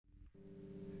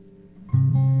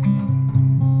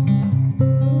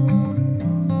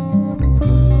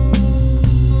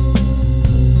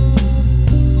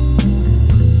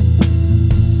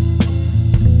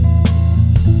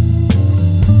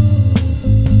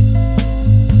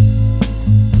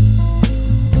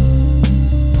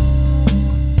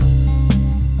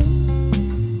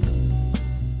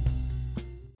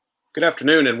Good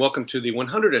afternoon and welcome to the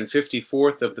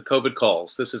 154th of the COVID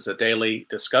calls. This is a daily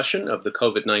discussion of the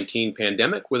COVID-19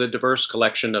 pandemic with a diverse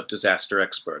collection of disaster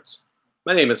experts.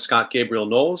 My name is Scott Gabriel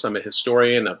Knowles. I'm a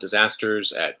historian of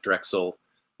disasters at Drexel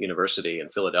University in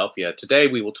Philadelphia. Today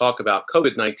we will talk about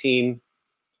COVID-19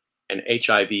 and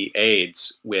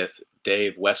HIV/AIDS with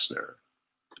Dave Wessner.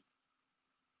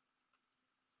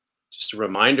 Just a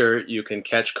reminder, you can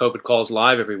catch COVID Calls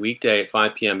live every weekday at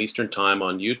 5 p.m. Eastern Time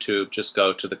on YouTube. Just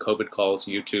go to the COVID Calls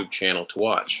YouTube channel to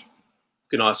watch.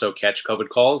 You can also catch COVID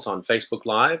Calls on Facebook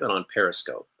Live and on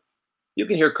Periscope. You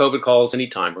can hear COVID Calls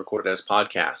anytime, recorded as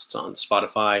podcasts on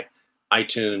Spotify,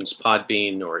 iTunes,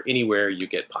 Podbean, or anywhere you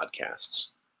get podcasts.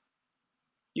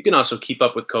 You can also keep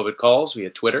up with COVID Calls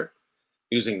via Twitter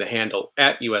using the handle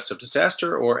 @US of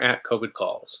Disaster or @COVID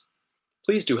Calls.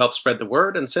 Please do help spread the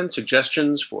word and send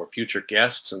suggestions for future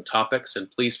guests and topics, and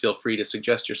please feel free to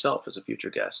suggest yourself as a future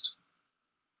guest.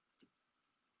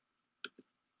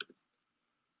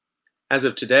 As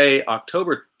of today,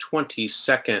 October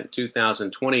 22nd,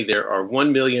 2020, there are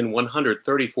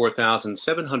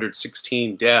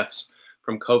 1,134,716 deaths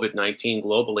from COVID-19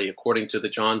 globally, according to the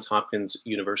Johns Hopkins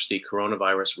University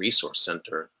Coronavirus Resource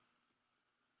Center.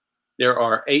 There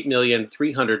are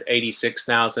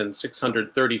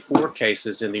 8,386,634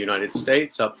 cases in the United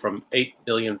States, up from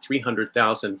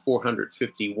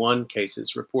 8,300,451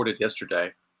 cases reported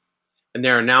yesterday. And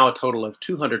there are now a total of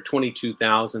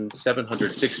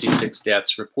 222,766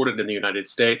 deaths reported in the United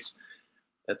States.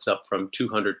 That's up from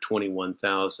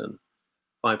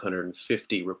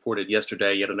 221,550 reported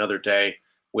yesterday, yet another day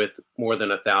with more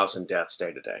than 1,000 deaths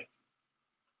day to day.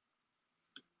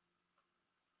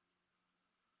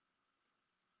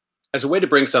 As a way to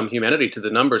bring some humanity to the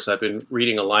numbers, I've been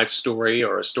reading a life story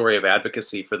or a story of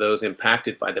advocacy for those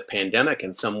impacted by the pandemic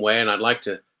in some way, and I'd like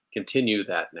to continue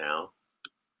that now.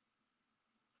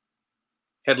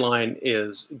 Headline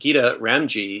is Geeta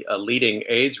Ramji, a leading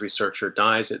AIDS researcher,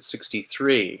 dies at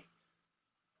 63.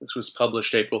 This was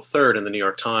published April 3rd in the New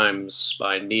York Times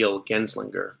by Neil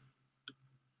Genslinger.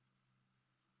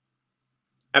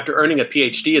 After earning a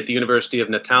PhD at the University of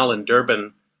Natal in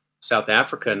Durban, South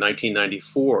Africa in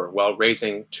 1994, while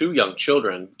raising two young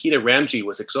children, Geeta Ramji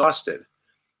was exhausted.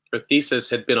 Her thesis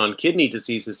had been on kidney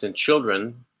diseases in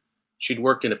children. She'd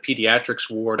worked in a pediatrics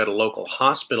ward at a local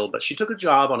hospital, but she took a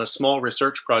job on a small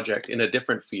research project in a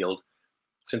different field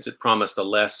since it promised a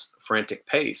less frantic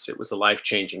pace. It was a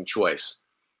life-changing choice.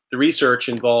 The research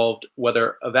involved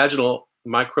whether a vaginal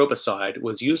microbicide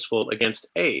was useful against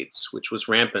AIDS, which was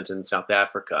rampant in South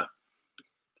Africa.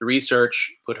 The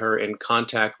research put her in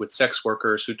contact with sex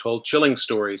workers who told chilling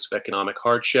stories of economic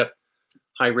hardship,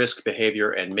 high-risk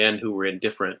behavior, and men who were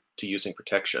indifferent to using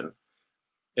protection.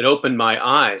 It opened my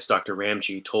eyes, Dr.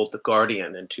 Ramji told The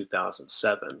Guardian in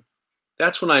 2007.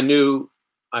 That's when I knew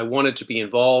I wanted to be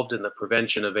involved in the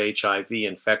prevention of HIV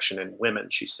infection in women,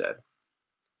 she said.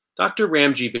 Dr.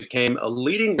 Ramji became a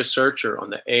leading researcher on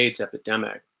the AIDS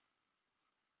epidemic.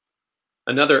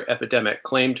 Another epidemic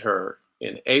claimed her.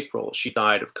 In April, she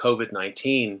died of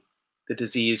COVID-19, the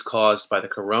disease caused by the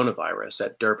coronavirus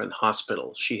at Durban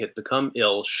Hospital. She had become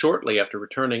ill shortly after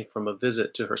returning from a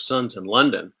visit to her sons in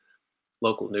London.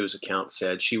 Local news accounts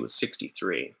said she was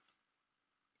 63.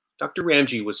 Dr.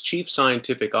 Ramji was chief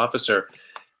scientific officer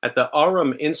at the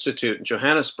Aurum Institute in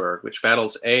Johannesburg, which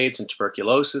battles AIDS and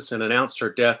tuberculosis, and announced her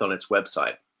death on its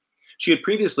website. She had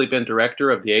previously been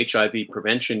director of the HIV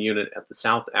prevention unit at the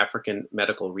South African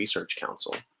Medical Research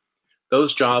Council.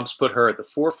 Those jobs put her at the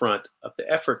forefront of the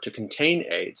effort to contain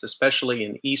AIDS, especially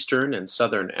in Eastern and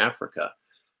Southern Africa,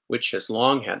 which has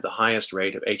long had the highest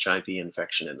rate of HIV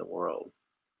infection in the world.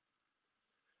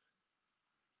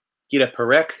 Geeta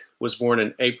Parekh was born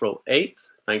on April 8,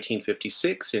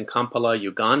 1956, in Kampala,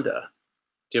 Uganda.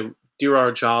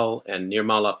 Dirarjal and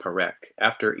Nirmala Parekh.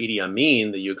 After Idi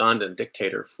Amin, the Ugandan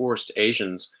dictator, forced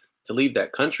Asians to leave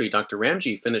that country, Dr.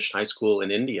 Ramji finished high school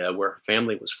in India, where her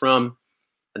family was from,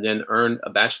 and then earned a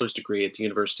bachelor's degree at the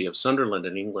University of Sunderland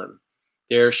in England.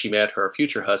 There she met her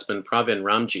future husband, Pravin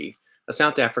Ramji, a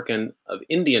South African of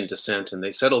Indian descent, and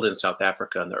they settled in South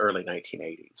Africa in the early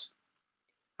 1980s.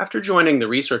 After joining the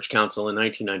Research Council in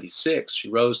 1996, she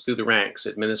rose through the ranks,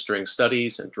 administering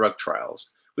studies and drug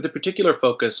trials, with a particular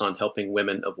focus on helping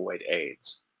women avoid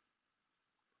AIDS.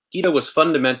 Geeta was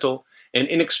fundamental and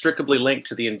inextricably linked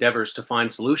to the endeavors to find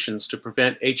solutions to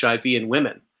prevent HIV in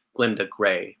women, Glenda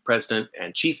Gray, president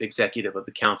and chief executive of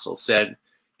the council, said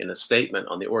in a statement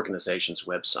on the organization's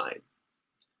website.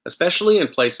 Especially in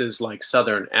places like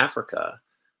Southern Africa,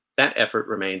 that effort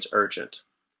remains urgent.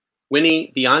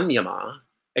 Winnie Byanyima,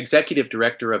 Executive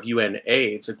Director of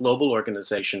UNAIDS, a global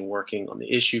organization working on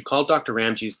the issue, called Dr.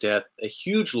 Ramji's death a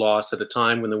huge loss at a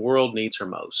time when the world needs her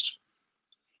most.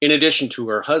 In addition to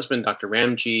her husband, Dr.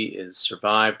 Ramji is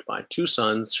survived by two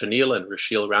sons, Shanil and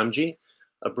Rushil Ramji,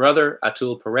 a brother,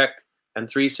 Atul Parekh, and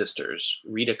three sisters,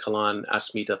 Rita Kalan,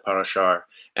 Asmita Parashar,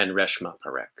 and Reshma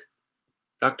Parekh.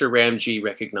 Dr. Ramji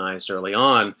recognized early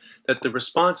on that the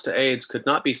response to AIDS could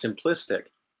not be simplistic,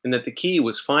 and that the key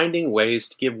was finding ways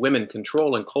to give women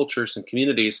control in cultures and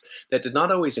communities that did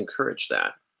not always encourage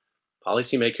that.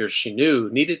 Policymakers, she knew,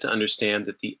 needed to understand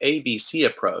that the ABC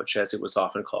approach, as it was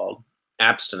often called,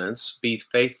 abstinence, be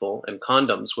faithful, and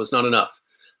condoms, was not enough,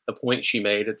 a point she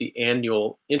made at the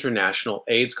annual International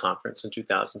AIDS Conference in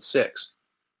 2006.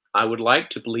 I would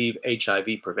like to believe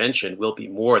HIV prevention will be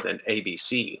more than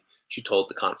ABC, she told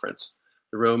the conference.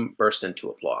 The room burst into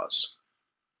applause.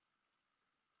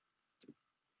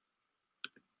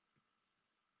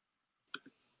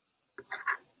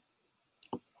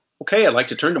 Okay, I'd like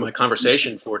to turn to my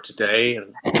conversation for today,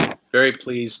 and I'm very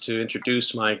pleased to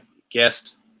introduce my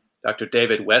guest. Dr.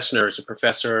 David Wessner is a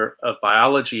professor of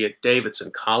biology at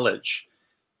Davidson College,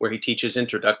 where he teaches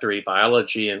introductory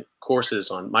biology and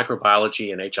courses on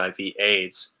microbiology and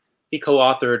HIV/AIDS. He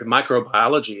co-authored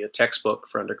Microbiology, a textbook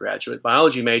for undergraduate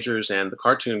biology majors, and The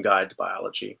Cartoon Guide to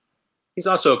Biology. He's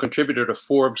also a contributor to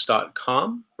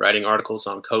Forbes.com, writing articles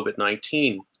on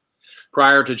COVID-19.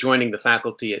 Prior to joining the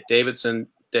faculty at Davidson,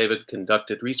 David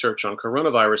conducted research on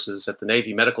coronaviruses at the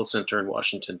Navy Medical Center in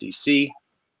Washington, D.C.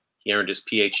 He earned his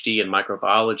PhD in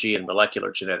microbiology and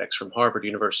molecular genetics from Harvard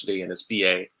University and his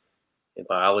BA in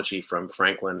biology from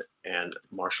Franklin and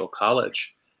Marshall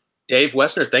College. Dave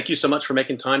Wessner, thank you so much for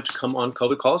making time to come on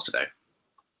COVID Calls today.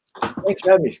 Thanks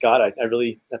for having me, Scott. I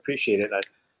really appreciate it.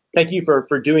 Thank you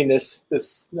for doing this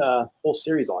whole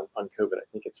series on COVID. I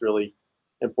think it's really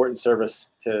important service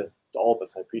to all of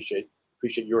us. I appreciate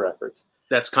your efforts.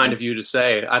 That's kind of you to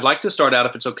say. I'd like to start out,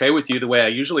 if it's okay with you, the way I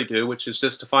usually do, which is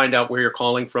just to find out where you're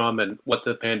calling from and what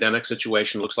the pandemic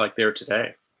situation looks like there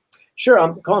today. Sure.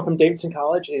 I'm calling from Davidson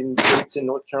College in Davidson,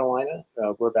 North Carolina.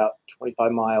 We're about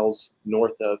 25 miles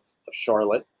north of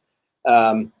Charlotte.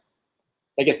 I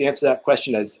guess the answer to that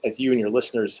question, as you and your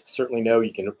listeners certainly know,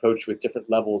 you can approach with different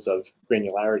levels of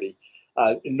granularity.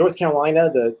 In North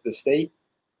Carolina, the state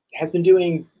has been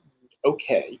doing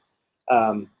okay.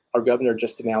 Our governor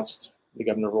just announced, the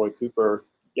Governor Roy Cooper,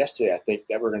 yesterday, I think,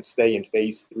 that we're going to stay in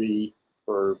phase 3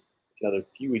 for another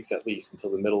few weeks at least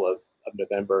until the middle of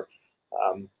November.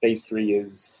 Phase 3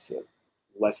 is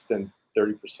less than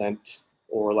 30%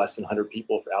 or less than 100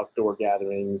 people for outdoor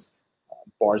gatherings.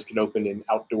 Bars can open in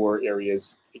outdoor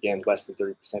areas, again, less than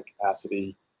 30%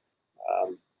 capacity.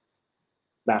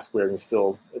 Mask wearing is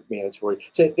still mandatory.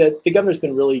 So the governor's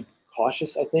been really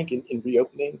cautious, I think, in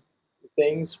reopening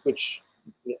things, which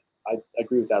I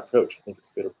agree with that approach. I think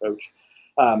it's a good approach.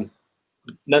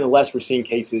 Nonetheless, we're seeing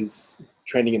cases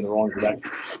trending in the wrong direction.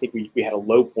 I think we had a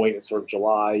low point in sort of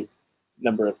July.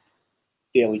 Number of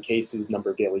daily cases, number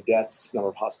of daily deaths, number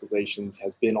of hospitalizations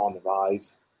has been on the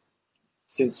rise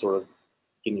since sort of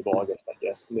beginning of August, I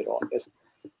guess, mid-August.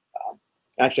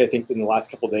 Actually, I think in the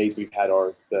last couple of days, we've had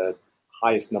the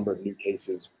highest number of new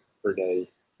cases per day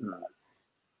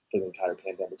for the entire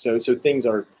pandemic. So things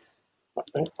are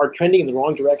trending in the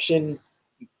wrong direction,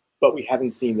 but we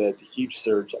haven't seen the huge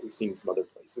surge that we've seen in some other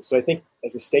places. So I think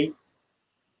as a state,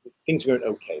 things are going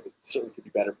okay, but certainly could be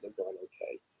better, but they're going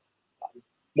okay.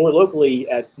 More locally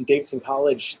at Davidson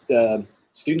College, the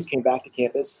students came back to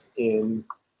campus in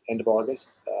end of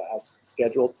August as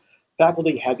scheduled.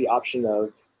 Faculty had the option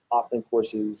of offering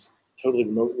courses totally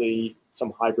remotely,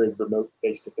 some hybrid remote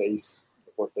face-to-face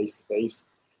or face-to-face.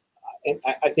 And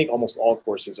I think almost all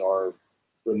courses are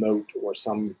remote or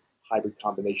some hybrid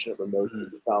combination of remote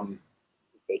and some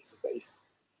face-to-face.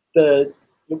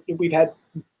 We've had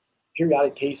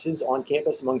periodic cases on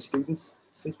campus among students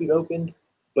since we've opened,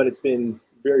 but it's been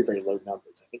very, very low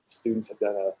numbers. I think students have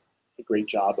done a great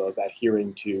job of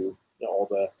adhering to all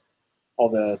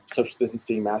the social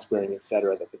distancing, mask wearing, et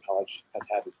cetera, that the college has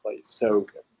had in place. So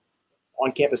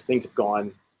on campus, things have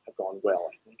gone well,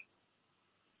 I think.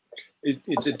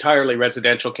 It's entirely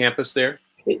residential campus there?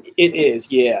 It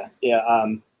is, yeah. I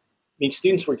mean,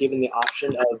 students were given the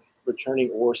option of returning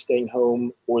or staying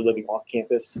home or living off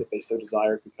campus if they so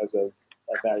desired because of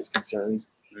various concerns.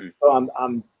 So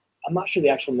I'm not sure the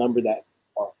actual number that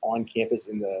are on campus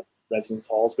in the residence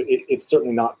halls, but it's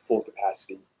certainly not full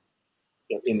capacity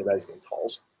in the residence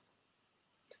halls.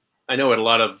 I know at a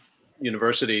lot of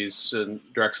universities, and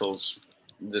Drexel's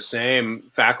the same,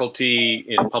 faculty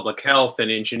in public health and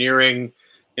engineering,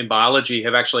 in biology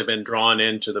have actually been drawn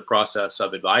into the process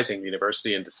of advising the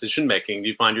university and decision making. Do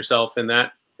you find yourself in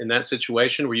that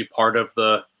situation? Were you part of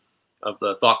the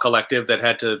thought collective that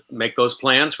had to make those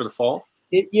plans for the fall?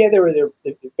 Yeah, there were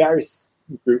various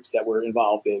groups that were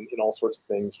involved in all sorts of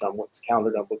things, from what's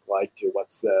calendar going to look like to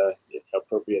what's the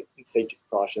appropriate safety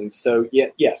precautions. So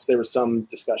yes, there were some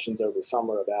discussions over the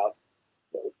summer about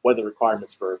what are the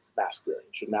requirements for mask wearing.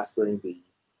 Should mask wearing be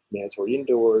mandatory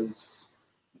indoors,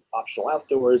 optional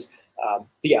outdoors?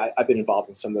 I've been involved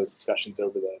in some of those discussions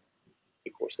over the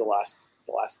course of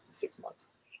the last 6 months.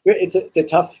 It's a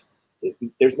tough.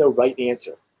 There's no right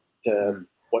answer to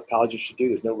what colleges should do.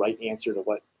 There's no right answer to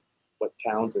what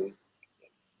towns and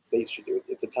states should do.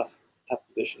 It's a tough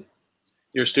position.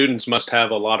 Your students must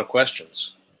have a lot of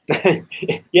questions.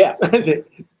 Yeah.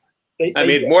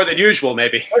 More than usual,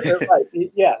 maybe.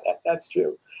 Right. Yeah, that's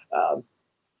true.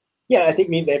 I think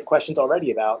maybe they have questions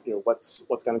already about what's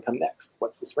going to come next.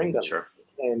 What's the spring going to Sure.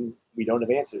 be? And we don't have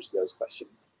answers to those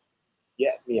questions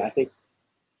yet. I think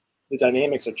the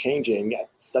dynamics are changing at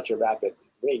such a rapid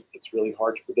rate. It's really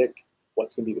hard to predict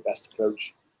what's going to be the best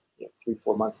approach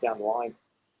 3-4 months down the line.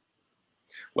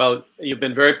 Well, you've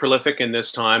been very prolific in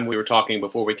this time. We were talking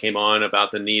before we came on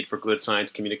about the need for good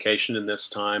science communication in this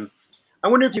time. I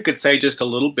wonder if you could say just a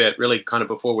little bit, really kind of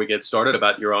before we get started,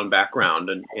 about your own background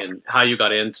and how you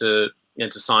got into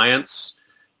science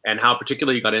and how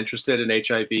particularly you got interested in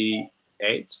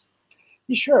HIV/AIDS.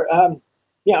 Sure. I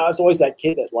was always that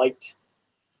kid that liked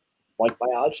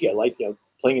biology. I liked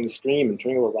playing in the stream and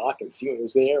turning over a rock and seeing what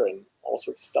was there and all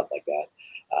sorts of stuff like that.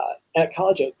 And at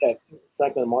college at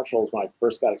Franklin and Marshall was when I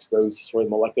first got exposed to sort of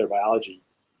the molecular biology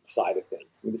side of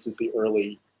things. This was the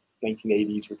early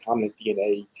 1980s. Recombinant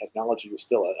DNA technology was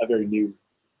still a very new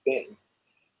thing.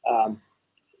 And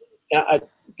I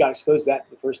got exposed to that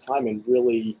for the first time and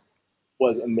really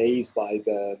was amazed by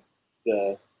the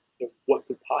what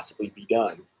could possibly be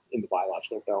done in the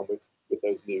biological realm with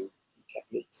those new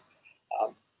techniques.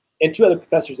 And two other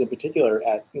professors in particular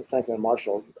at Franklin and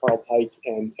Marshall, Carl Pike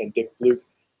and Dick Fluke,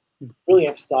 really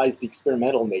emphasized the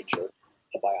experimental nature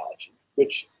of biology,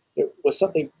 which was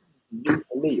something new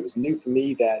for me. It was new for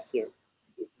me that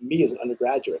me as an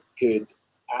undergraduate could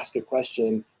ask a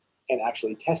question and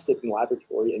actually test it in the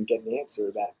laboratory and get an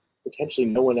answer that potentially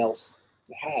no one else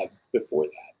had before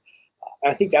that.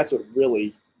 And I think that's what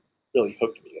really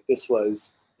hooked me. That this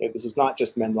was not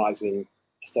just memorizing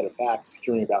a set of facts,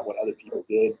 hearing about what other people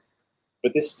did,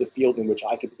 but this was a field in which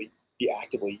I could be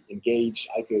actively engaged.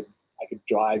 I could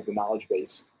drive the knowledge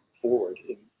base forward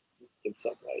in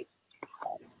some way.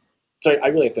 So I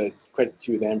really have to credit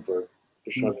to them for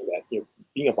showing me that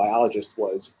being a biologist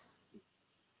was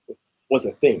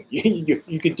a thing.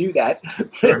 You could do that.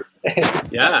 Sure.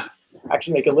 Yeah.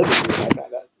 Actually make a living doing that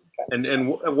kind of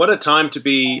and what a time to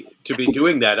be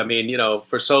doing that.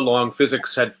 For so long,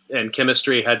 physics and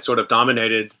chemistry had sort of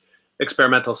dominated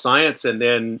experimental science, and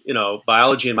then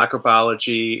biology and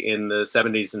microbiology in the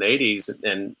 70s and 80s,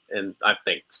 and I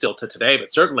think still to today,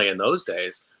 but certainly in those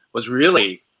days, was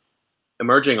really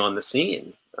emerging on the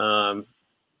scene. And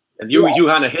you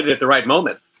kind of hit it at the right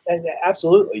moment. And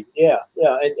absolutely, yeah.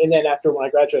 And then when I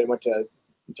graduated, I went to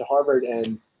Harvard,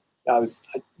 and I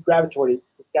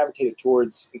gravitated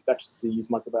towards infectious disease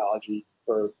microbiology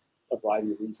for a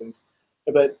variety of reasons.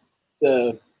 But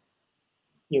that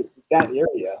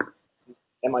area,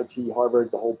 MIT, Harvard,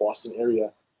 the whole Boston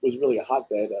area, was really a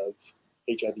hotbed of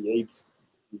HIV/AIDS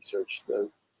research, the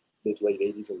mid to late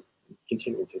 80s and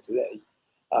continuing to today.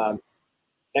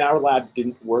 And our lab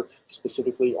didn't work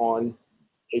specifically on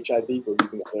HIV.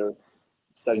 We're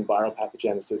studying viral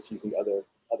pathogenesis using other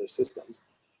systems.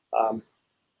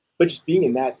 But just being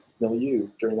in that milieu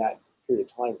during that period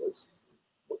of time was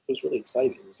really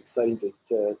exciting. It was exciting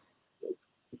to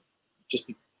just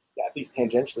be at least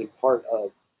tangentially part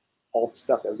of all the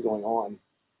stuff that was going on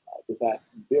with that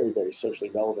very, very socially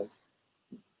relevant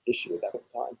issue at that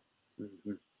time.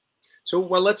 Mm-hmm. So,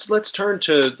 well, let's turn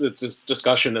to this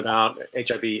discussion about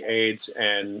HIV/AIDS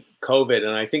and COVID,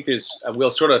 and I think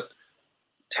we'll sort of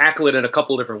tackle it in a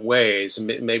couple of different ways.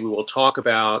 Maybe we'll talk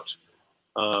about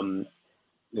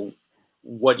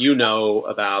what you know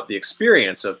about the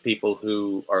experience of people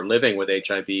who are living with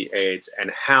HIV/AIDS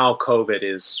and how COVID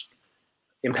is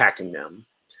impacting them.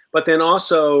 But then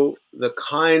also the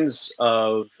kinds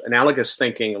of analogous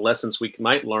thinking and lessons we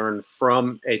might learn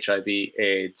from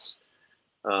HIV/AIDS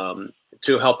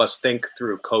to help us think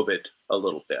through COVID a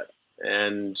little bit.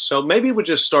 And so maybe we'll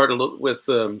just start a little with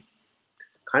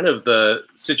kind of the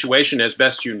situation as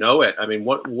best you know it.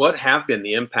 What have been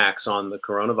the impacts on the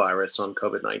coronavirus, on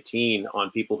COVID-19,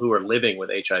 on people who are living with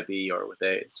HIV or with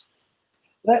AIDS?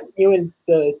 That in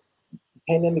the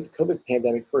pandemic, the COVID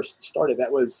pandemic first started,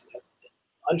 that was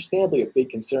understandably a big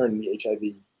concern in the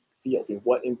HIV field. And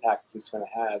what impact is this going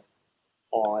to have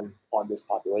on this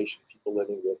population, people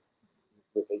living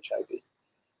with HIV?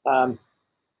 And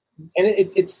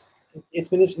it's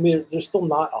been interesting. I mean, there's still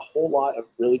not a whole lot of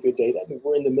really good data. I mean,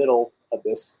 we're in the middle of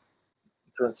this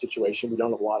current situation. We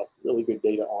don't have a lot of really good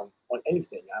data on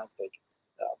anything, I don't think,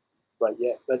 right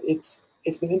yet. But it's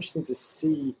been interesting to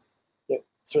see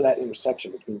sort of that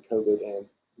intersection between COVID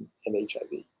and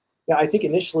HIV. Now, I think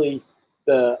initially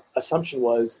the assumption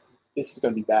was this is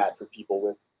going to be bad for people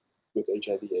with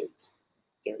HIV/AIDS.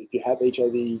 If you have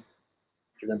HIV,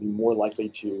 you're going to be more likely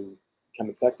to become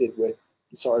infected with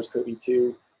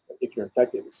SARS-CoV-2. If you're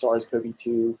infected with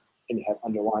SARS-CoV-2 and you have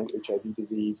underlying HIV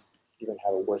disease, you're going to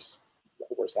have a worse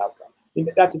outcome. I mean,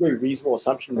 that's a very reasonable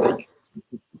assumption to make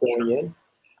going in.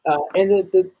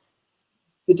 And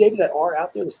the data that are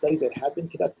out there, the studies that have been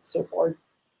conducted so far,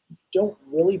 don't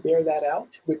really bear that out,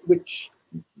 which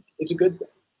is a good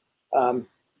thing.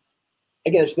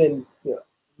 Again, there's been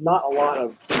not a lot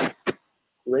of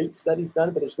great studies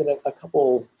done, but there's been a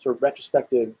couple sort of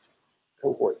retrospective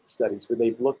cohort studies where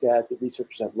the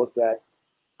researchers have looked at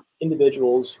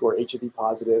individuals who are HIV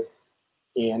positive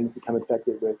and become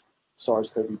infected with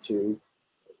SARS-CoV-2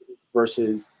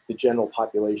 versus the general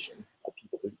population of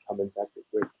people who become infected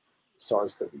with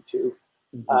SARS-CoV-2.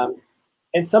 Mm-hmm.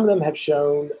 And some of them have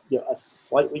shown a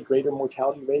slightly greater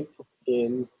mortality rate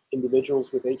in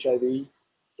individuals with HIV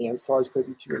and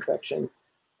SARS-CoV-2 infection.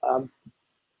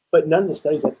 But none of the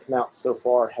studies that have come out so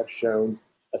far have shown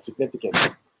a significant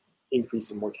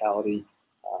increase in mortality,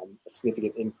 a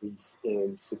significant increase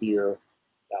in severe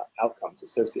outcomes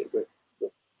associated with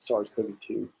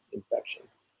SARS-CoV-2 infection.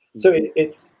 Mm-hmm.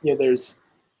 So there's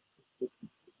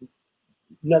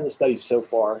none of the studies so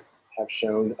far have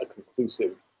shown a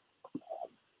conclusive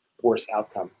worse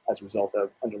outcome as a result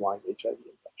of underlying HIV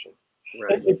infection.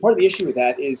 Right. And part of the issue with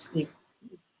that is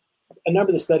a number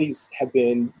of the studies have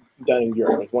been done in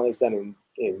Europe. There's one that's done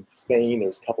in Spain.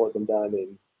 There's a couple of them done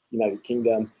in the United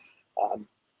Kingdom.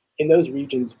 In those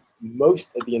regions,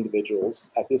 most of the individuals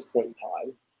at this point in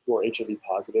time who are HIV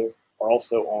positive are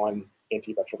also on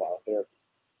antiretroviral therapy,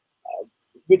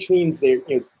 which means they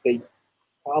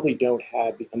probably don't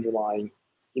have the underlying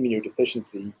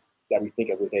immunodeficiency that we think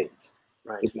of with AIDS.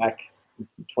 Right. Back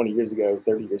 20 years ago,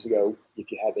 30 years ago,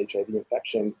 if you had HIV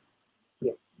infection,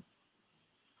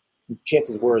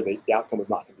 chances were that the outcome was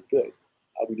not going to be good.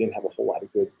 We didn't have a whole lot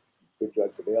of good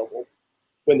drugs available.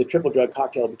 When the triple drug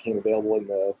cocktail became available in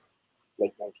the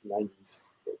late 1990s,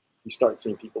 we started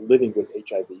seeing people living with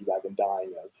HIV rather than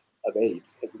dying of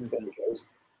AIDS, as the study goes.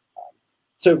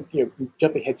 So,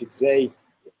 jumping ahead to today,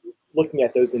 looking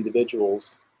at those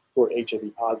individuals who are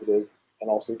HIV positive and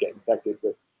also get infected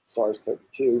with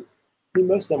SARS-CoV-2, I mean,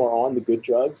 most of them are on the good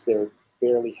drugs. They're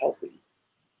fairly healthy,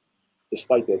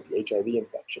 despite the HIV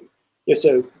infection.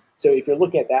 So if you're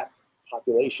looking at that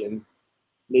population,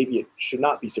 maybe it should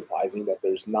not be surprising that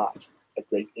there's not a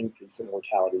great increase in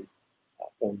mortality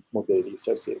and morbidity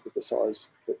associated with the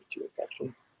SARS-CoV-2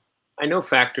 infection. I know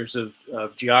factors of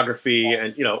geography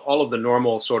and all of the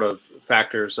normal sort of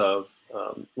factors of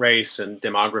race and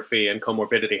demography and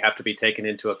comorbidity have to be taken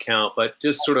into account, but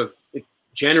just sort of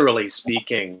generally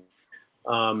speaking,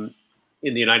 in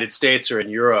the United States or in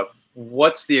Europe,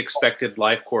 what's the expected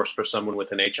life course for someone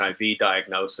with an HIV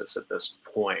diagnosis at this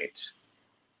point?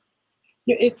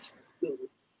 It's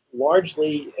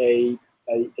largely a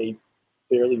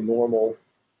fairly normal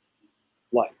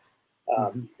life.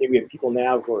 We have people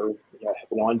now who are have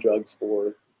been on drugs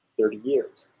for 30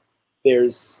 years.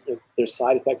 There's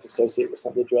side effects associated with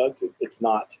some of the drugs. It's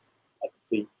not a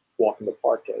complete walk in the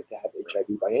park to have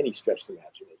HIV by any stretch of the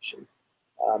imagination.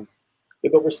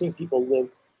 But we're seeing people live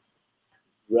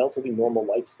relatively normal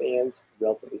lifespans,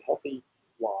 relatively healthy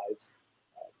lives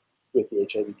with the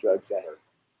HIV drugs that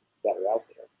are out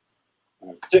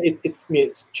there. So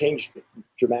it's changed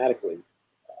dramatically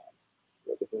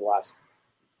within the last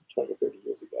 20 or 30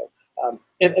 years ago.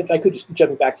 And if I could just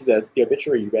jump back to the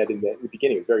obituary you read in the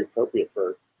beginning, it was very appropriate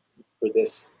for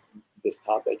this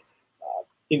topic.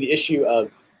 In the issue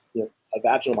of a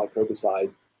vaginal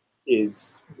microbicide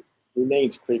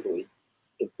remains critically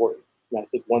important. And I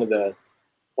think one of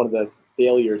the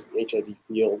failures in the HIV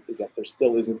field is that there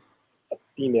still isn't a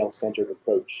female-centered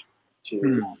approach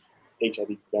to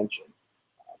HIV prevention.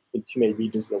 In too many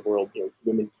regions of the world,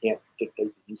 women can't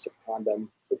dictate the use of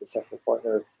condom with a sexual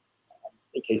partner.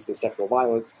 In case of sexual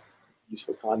violence, use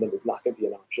of a condom is not going to be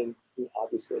an option,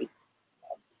 obviously.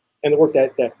 And the work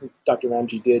that Dr.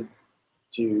 Ramji did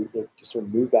to sort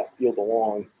of move that field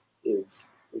along is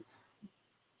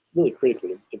really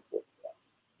critically important.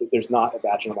 there's not a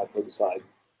vaginal microbicide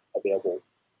available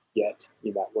yet.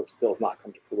 That work still has not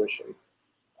come to fruition.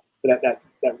 But that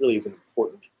really is an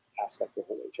important aspect of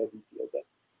the whole HIV field that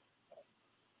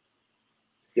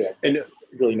it's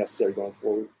really necessary going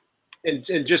forward. And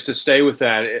just to stay with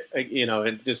that,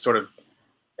 and just sort of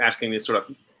asking these sort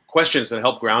of questions that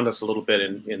help ground us a little bit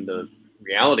in the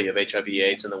reality of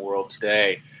HIV/AIDS in the world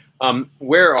today.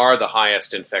 Where are the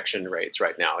highest infection rates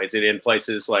right now? Is it in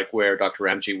places like where Dr.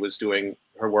 Ramji was doing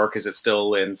her work? Is it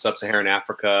still in sub-Saharan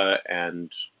Africa?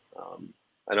 And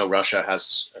I know Russia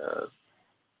has a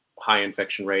high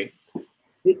infection rate.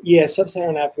 Yeah,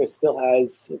 sub-Saharan Africa still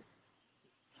has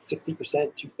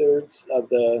 60%, 2/3 of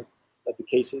the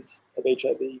cases of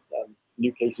HIV,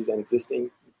 new cases and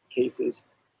existing cases.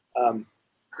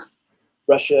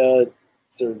 Russia,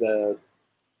 sort of the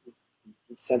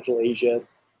Central Asia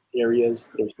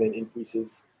areas, there's been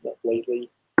increases lately.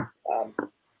 And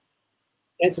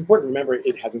it's important to remember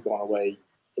it hasn't gone away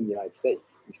in the United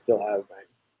States. We still have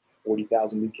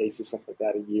 40,000 new cases, something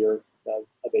like that, a year of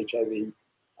HIV.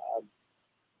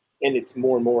 And it's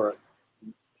more and more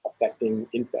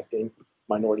infecting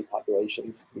minority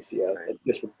populations. We see a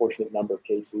disproportionate number of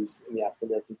cases in the African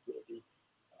American community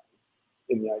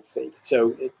in the United States.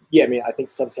 So, I think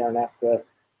sub-Saharan Africa,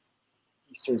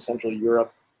 Eastern Central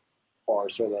Europe are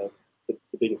sort of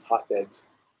the biggest hotbeds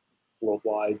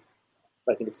worldwide.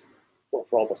 But I think it's for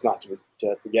all of us not to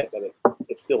forget that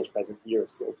it still is present here.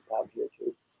 It still is a problem here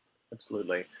too.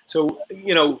 Absolutely. So,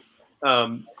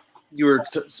 you were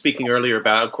speaking earlier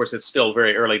about, of course, it's still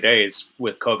very early days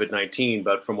with COVID-19,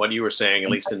 but from what you were saying, at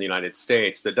least in the United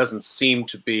States, there doesn't seem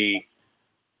to be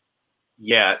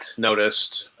yet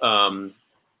noticed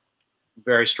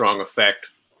very strong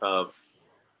effect of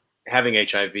having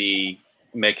HIV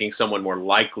making someone more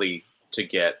likely to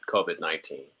get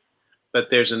COVID-19. But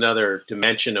there's another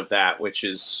dimension of that, which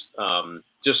is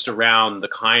just around the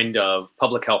kind of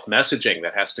public health messaging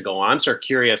that has to go on. I'm sort of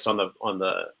curious on the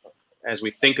as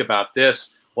we think about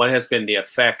this, what has been the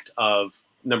effect of,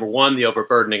 number one, the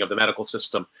overburdening of the medical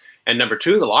system, and number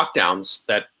two, the lockdowns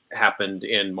that happened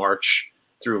in March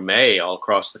through May all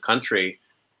across the country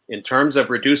in terms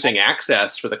of reducing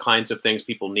access for the kinds of things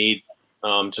people need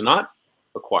to not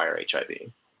acquire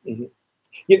HIV? Mm-hmm.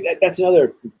 Yeah, that's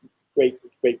another great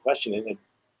question and a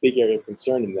big area of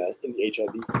concern in the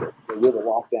HIV field. Will the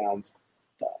lockdowns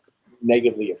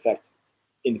negatively affect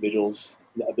individuals'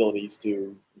 abilities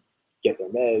to get their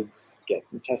meds, get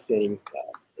testing,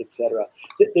 etc.?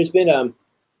 There's been a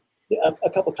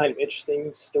couple kind of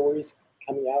interesting stories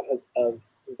coming out of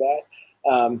that.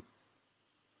 One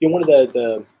of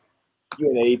the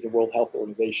UNAIDS and World Health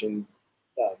Organization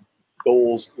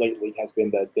goals lately has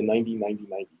been the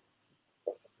 90-90-90.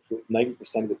 So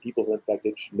 90% of the people who are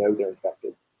infected should know they're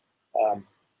infected.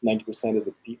 90% of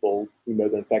the people who know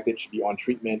they're infected should be on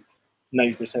treatment.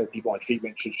 90% of people on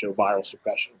treatment should show viral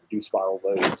suppression, reduce viral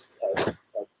loads of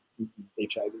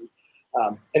HIV.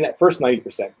 And that first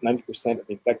 90% of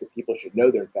the infected people should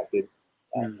know they're infected.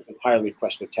 It's entirely a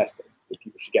question of testing. The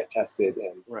people should get tested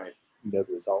and know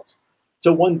the results.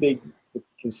 So one big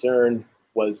concern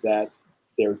was that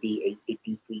there would be a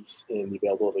decrease in the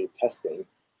availability of testing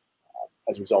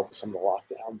as a result of some of the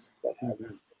lockdowns that have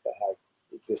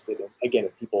existed. And again,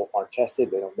 if people aren't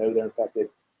tested, they don't know they're infected,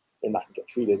 they're not going to get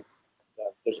treated.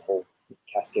 There's a whole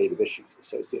cascade of issues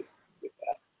associated with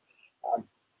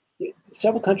that.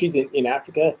 Several countries in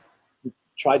Africa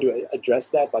tried to address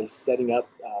that by setting up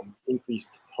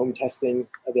increased home testing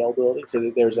availability. So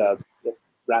that there's a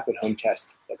rapid home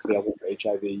test that's available for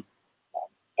HIV.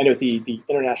 I know at the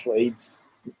International AIDS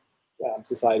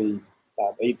Society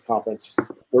AIDS conference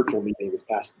virtual meeting this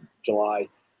past July,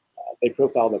 they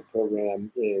profiled a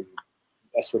program in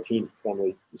Eswatini,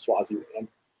 formerly Swaziland,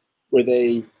 where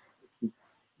they,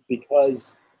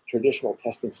 because traditional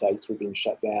testing sites were being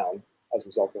shut down as a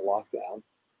result of the lockdown,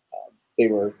 they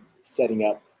were setting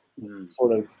up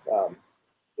sort of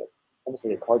almost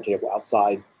like a card table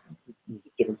outside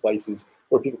different places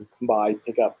where people could come by,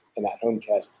 pick up an at-home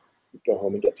test, go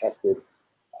home and get tested,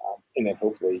 and then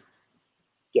hopefully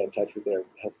get in touch with their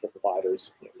healthcare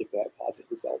providers if they had a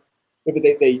positive result. But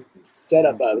they set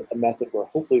up a method where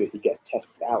hopefully they could get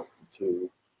tests out to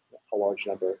a large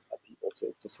number of people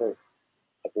to sort of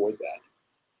avoid that.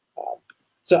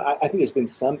 So I think there's been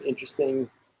some interesting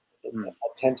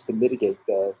attempts to mitigate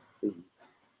the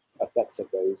effects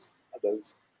of those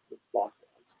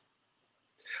lockdowns.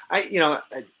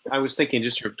 I was thinking,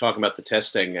 just you're talking about the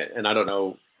testing, and I don't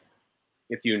know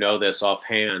if you know this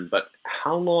offhand, but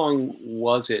how long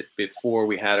was it before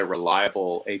we had a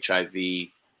reliable HIV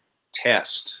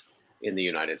test in the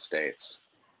United States?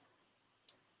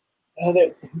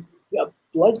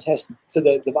 blood test. So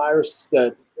the virus,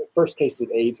 the first cases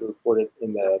of AIDS were reported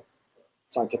in the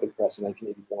scientific press in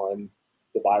 1981.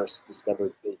 The virus was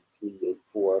discovered in 83,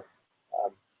 84.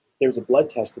 There was a blood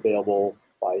test available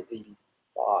by 85,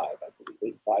 I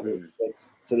believe, 85,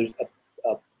 86. So there's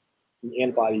an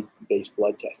antibody-based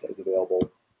blood test that was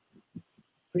available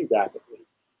pretty rapidly.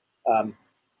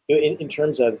 In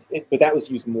terms of it, but that was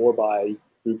used more by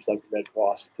groups like the Red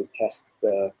Cross to test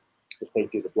the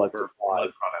safety of the blood supply,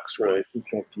 blood products, for right?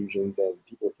 transfusions and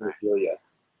people with hemophilia,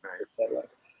 Right.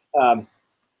 etc.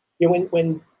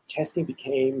 When testing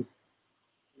became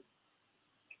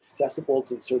accessible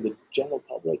to sort of the general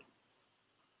public,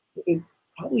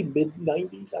 probably mid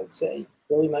 90s, I'd say,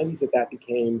 early 90s, that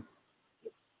became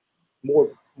more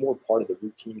part of the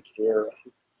routine care of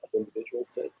individuals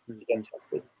to get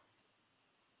tested.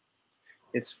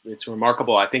 It's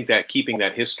remarkable. I think that keeping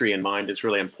that history in mind is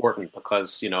really important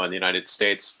because, in the United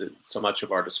States, so much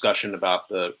of our discussion about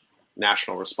the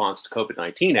national response to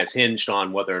COVID-19 has hinged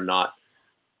on whether or not,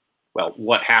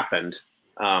 what happened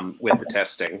with the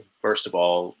testing, first of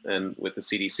all, and with the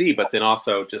CDC, but then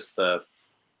also just the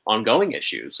ongoing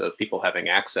issues of people having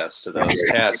access to those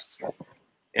tests.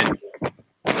 And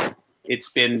it's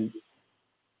been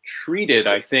treated,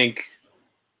 I think,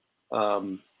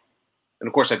 and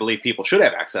of course, I believe people should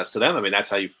have access to them. I mean, that's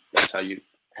how you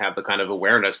have the kind of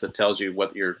awareness that tells you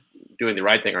whether you're doing the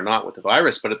right thing or not with the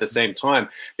virus. But at the same time,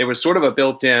 there was sort of a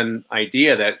built-in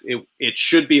idea that it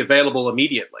should be available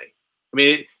immediately. I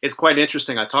mean, it's quite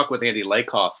interesting. I talked with Andy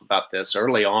Lakoff about this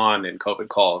early on in COVID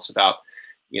calls about,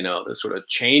 the sort of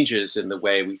changes in the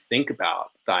way we think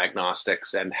about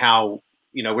diagnostics and how,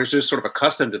 we're just sort of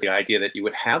accustomed to the idea that you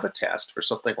would have a test for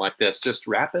something like this just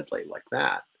rapidly like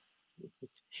that.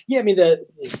 Yeah, I mean,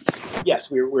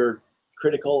 yes, we're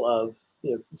critical of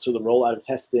sort of the rollout of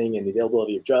testing and the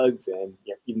availability of drugs and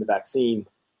even the vaccine.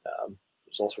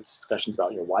 There's all sorts of discussions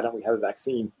about why don't we have a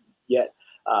vaccine yet?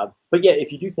 But yeah,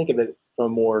 if you do think of it from a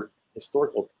more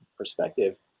historical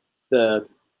perspective, the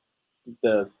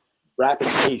rapid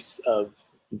pace of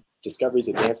discoveries,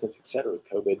 advancements, et cetera, with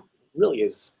COVID really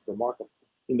is remarkable.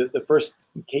 I mean, the first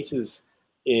cases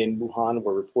in Wuhan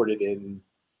were reported in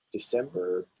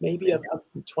December, maybe of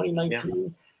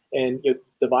 2019, and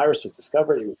the virus was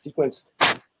discovered. It was sequenced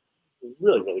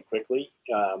really, really quickly.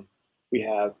 We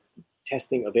have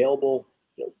testing available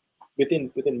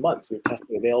within months. We have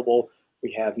testing available.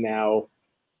 We have now,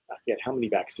 I forget how many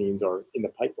vaccines are in the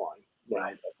pipeline now.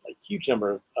 Right. Like huge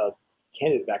number of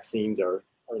candidate vaccines are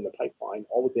in the pipeline,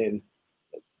 all within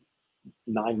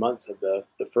 9 months of the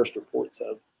first reports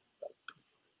of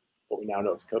what we now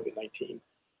know as COVID-19.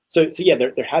 So yeah,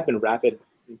 there have been rapid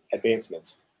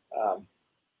advancements,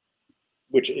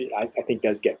 which I think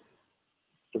does get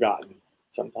forgotten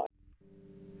sometimes.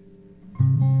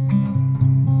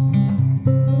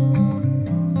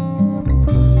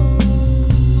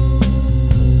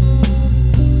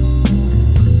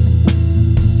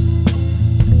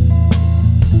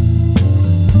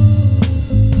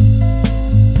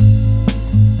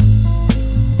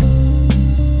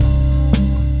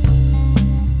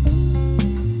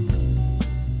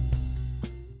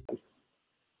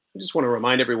 I just want to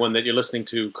remind everyone that you're listening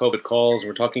to COVID Calls.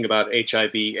 We're talking about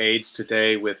HIV/AIDS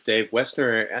today with Dave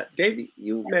Wessner. Dave,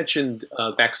 you mentioned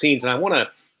vaccines, and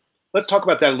let's talk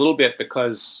about that a little bit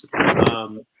because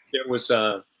there was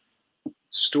a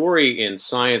story in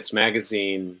Science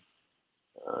magazine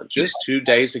just 2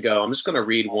 days ago. I'm just going to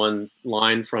read one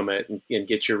line from it and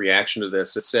get your reaction to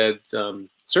this. It said,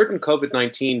 certain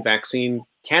COVID-19 vaccine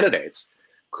candidates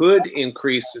could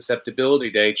increase susceptibility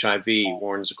to HIV,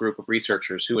 warns a group of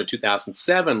researchers who in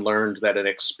 2007 learned that an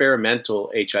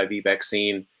experimental HIV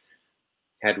vaccine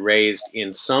had raised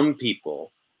in some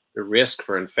people the risk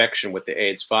for infection with the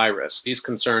AIDS virus. These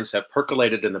concerns have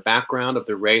percolated in the background of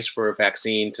the race for a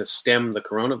vaccine to stem the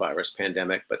coronavirus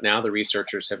pandemic, but now the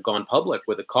researchers have gone public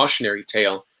with a cautionary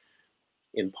tale,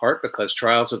 in part because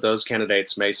trials of those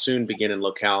candidates may soon begin in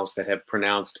locales that have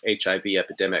pronounced HIV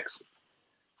epidemics,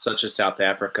 such as South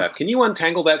Africa. Can you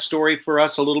untangle that story for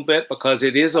us a little bit? Because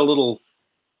it is a little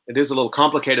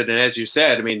complicated. And as you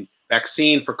said, I mean,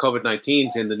 vaccine for COVID-19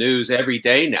 is in the news every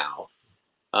day now.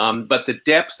 But the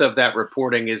depth of that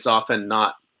reporting is often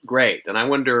not great. And I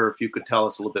wonder if you could tell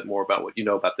us a little bit more about what you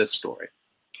know about this story.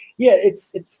 Yeah,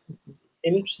 it's an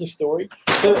interesting story.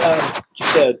 So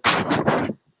just a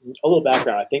little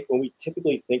background. I think when we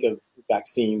typically think of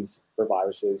vaccines for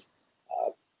viruses,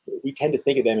 we tend to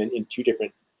think of them in two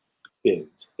different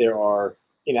bins. There are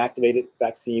inactivated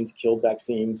vaccines, killed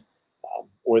vaccines,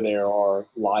 or there are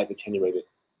live attenuated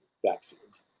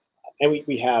vaccines. And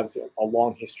we have a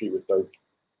long history with both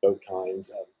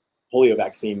kinds. Polio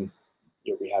vaccine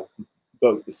we have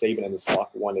both the Sabin and the Salk.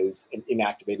 One is an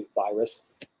inactivated virus,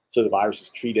 so the virus is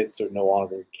treated so it no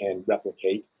longer can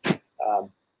replicate.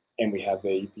 And we have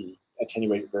the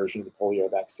attenuated version of the polio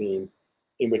vaccine,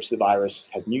 in which the virus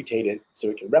has mutated so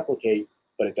it can replicate,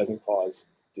 but it doesn't cause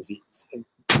disease. And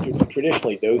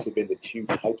traditionally, those have been the two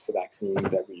types of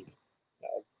vaccines that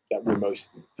we're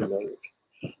most familiar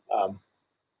with.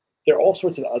 There are all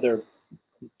sorts of other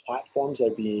platforms that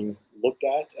are being looked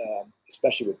at,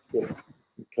 especially with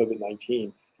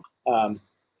COVID-19.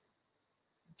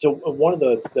 So one of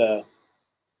the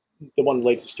one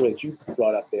related to the story that you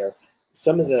brought up there,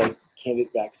 some of the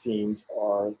candidate vaccines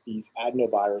are these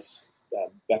adenovirus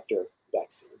vector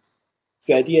vaccines.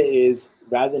 So the idea is,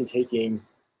 rather than taking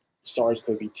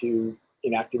SARS-CoV-2,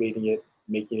 inactivating it,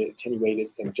 making it attenuated,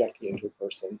 and injecting it into a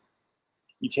person,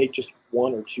 you take just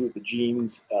one or two of the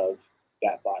genes of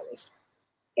that virus.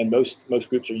 And most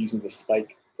groups are using the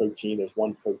spike protein. There's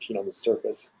one protein on the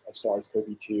surface of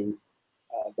SARS-CoV-2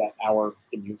 that our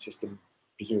immune system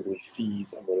presumably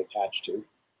sees and will attach to.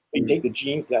 You take the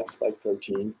gene for that spike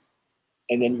protein,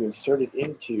 and then you insert it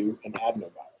into an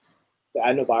adenovirus. So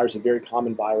adenovirus is a very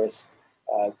common virus.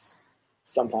 It's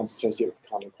sometimes associated with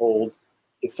common cold.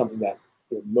 It's something that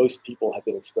most people have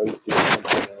been exposed to at some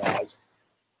point in their lives.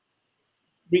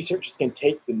 Researchers can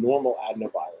take the normal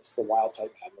adenovirus, the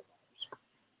wild-type adenovirus.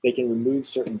 They can remove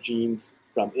certain genes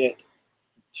from it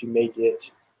to make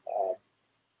it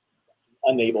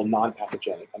unable,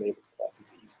 non-pathogenic, unable to cause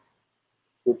disease.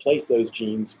 Replace those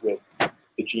genes with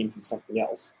the gene from something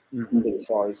else, the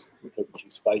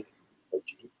SARS-CoV-2 spike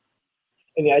protein.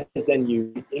 And the idea is then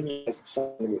you immunize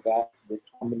someone with that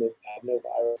recombinant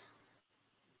adenovirus.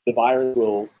 The virus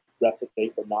will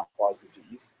replicate but not cause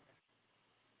disease.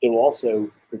 It will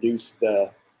also produce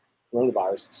the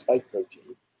coronavirus spike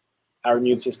protein. Our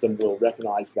immune system will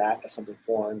recognize that as something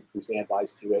foreign, produce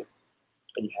antibodies to it,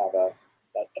 and you have a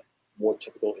more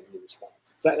typical immune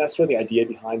response. So that's sort of the idea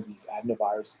behind these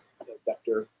adenovirus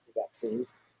vector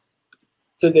vaccines.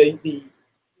 So the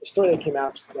story that came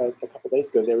out a couple of days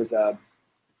ago, there was a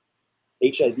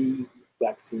HIV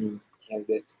vaccine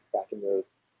candidate back in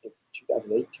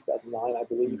 2008, 2009, I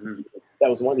believe. That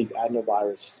was one of these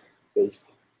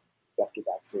adenovirus-based vector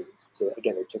vaccines. So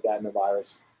again, they took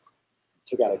adenovirus,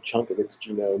 took out a chunk of its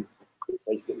genome,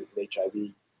 replaced it with an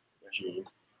HIV gene.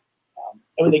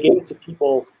 And when they gave it to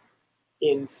people,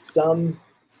 in some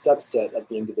subset of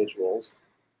the individuals,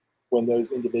 when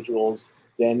those individuals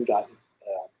then got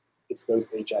exposed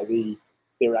to HIV,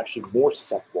 they were actually more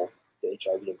susceptible to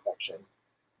HIV infection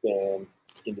than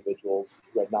individuals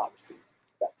who had not received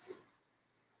the vaccine.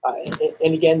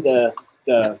 And again, the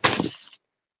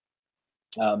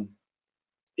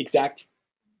exact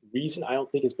reason I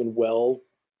don't think has been well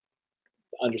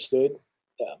understood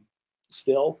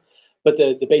still. But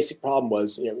the basic problem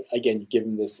was, again, you give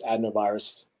them this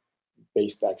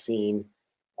adenovirus-based vaccine,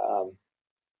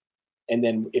 and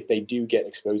then if they do get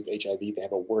exposed to HIV, they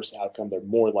have a worse outcome. They're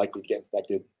more likely to get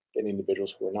infected than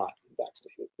individuals who are not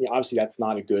vaccinated. Obviously, that's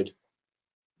not a good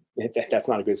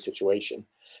situation.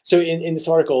 So in this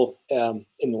article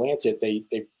in the Lancet, they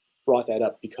brought that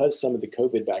up because some of the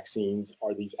COVID vaccines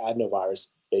are these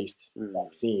adenovirus-based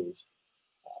vaccines.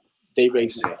 They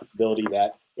raise the possibility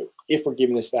that if we're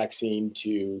giving this vaccine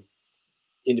to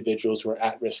individuals who are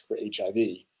at risk for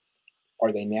HIV,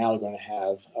 are they now going to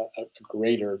have a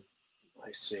greater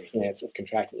chance of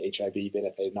contracting HIV than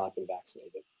if they had not been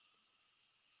vaccinated?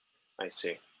 I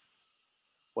see.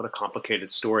 What a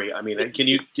complicated story. I mean, can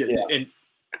you get? Yeah. And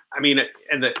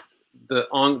the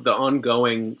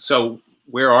ongoing. So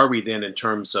where are we then in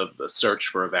terms of the search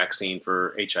for a vaccine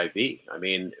for HIV? I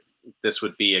mean, this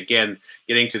would be, again,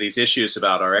 getting to these issues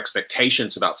about our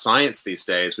expectations about science these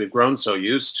days. We've grown so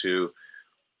used to,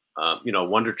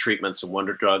 wonder treatments and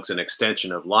wonder drugs and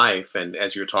extension of life. And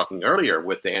as you were talking earlier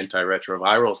with the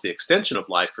antiretrovirals, the extension of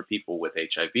life for people with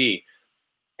HIV.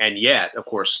 And yet, of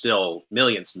course, still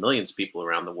millions and millions of people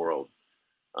around the world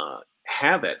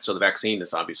have it. So the vaccine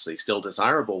is obviously still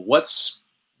desirable. What's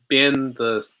been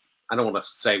I don't want to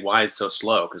say why it's so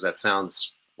slow, because that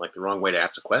sounds like the wrong way to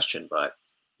ask the question, but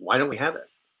why don't we have it?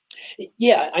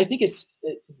 Yeah, I think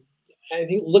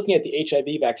looking at the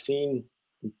HIV vaccine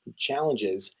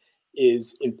challenges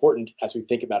is important as we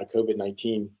think about a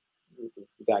COVID-19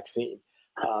 vaccine.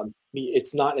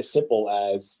 It's not as simple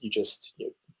as you just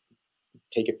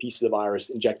take a piece of the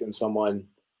virus, inject it in someone,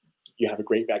 you have a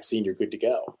great vaccine, you're good to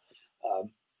go.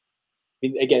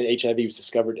 Again, HIV was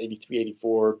discovered in 83,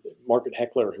 84. Margaret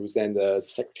Heckler, who was then the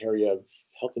Secretary of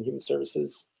Health and Human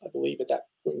Services, I believe, at that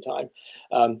point in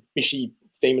time, she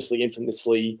famously,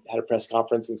 infamously had a press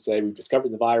conference and said, "We've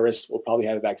discovered the virus. We'll probably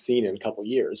have a vaccine in a couple of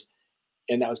years."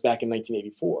 And that was back in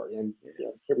 1984. And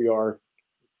here we are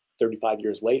 35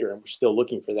 years later, and we're still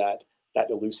looking for that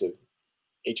elusive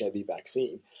HIV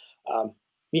vaccine.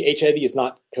 HIV is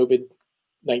not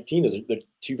COVID-19. They're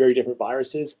two very different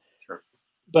viruses. Sure.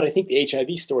 But I think the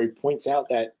HIV story points out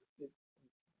that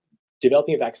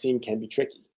developing a vaccine can be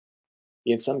tricky.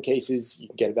 In some cases, you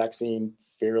can get a vaccine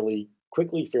fairly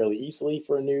quickly, fairly easily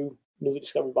for a newly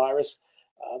discovered virus.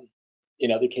 In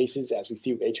other cases, as we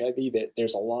see with HIV, that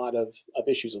there's a lot of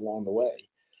issues along the way.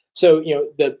 So,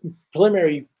 the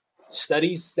preliminary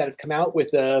studies that have come out with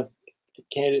the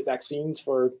candidate vaccines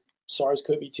for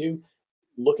SARS-CoV-2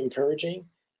 look encouraging.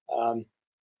 I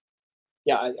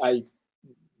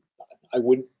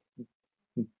wouldn't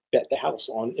bet the house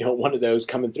on one of those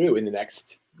coming through in the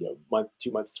next month, 2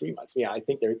 months, 3 months. I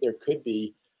think there could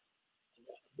be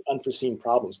unforeseen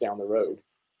problems down the road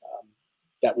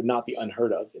that would not be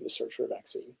unheard of in the search for a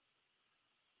vaccine.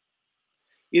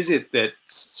 Is it that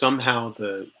somehow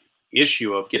the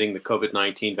issue of getting the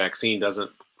COVID-19 vaccine doesn't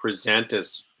present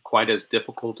as quite as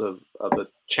difficult of a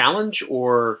challenge,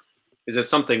 or is it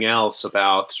something else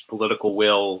about political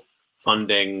will,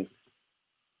 funding?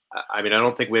 I mean, I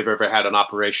don't think we've ever had an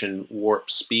Operation Warp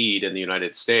Speed in the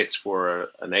United States for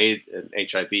an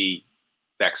HIV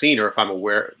vaccine, or if I'm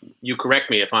aware, you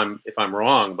correct me if I'm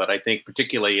wrong, but I think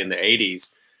particularly in the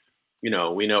 80s,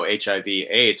 we know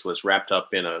HIV/AIDS was wrapped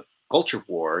up in a culture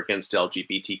war against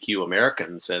LGBTQ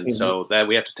Americans, and so that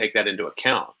we have to take that into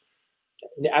account.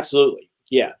 Absolutely,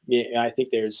 yeah. I think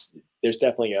there's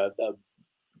definitely a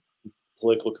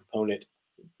political component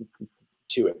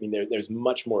to it. I mean, there's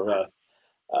much more of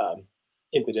a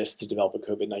impetus to develop a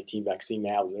COVID-19 vaccine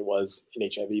now than there was an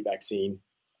HIV vaccine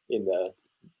in the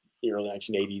early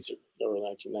 1980s or early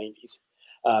 1990s.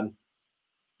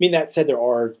 That said, there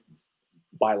are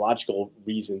biological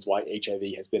reasons why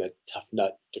HIV has been a tough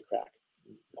nut to crack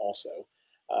also.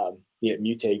 It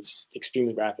mutates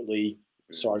extremely rapidly.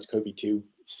 SARS-CoV-2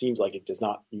 seems like it does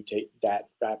not mutate that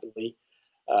rapidly.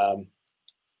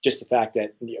 Just the fact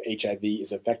that HIV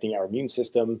is affecting our immune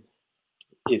system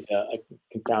is a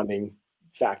confounding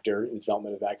factor in the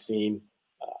development of vaccine.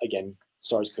 Again,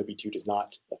 SARS-CoV-2 does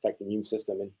not affect the immune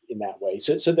system in that way.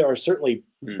 So there are certainly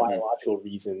biological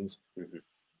reasons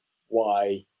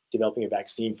why developing a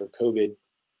vaccine for COVID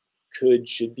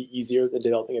should be easier than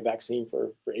developing a vaccine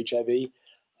for HIV.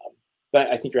 But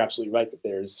I think you're absolutely right that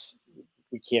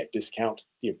we can't discount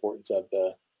the importance of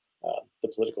the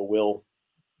political will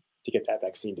to get that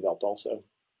vaccine developed also.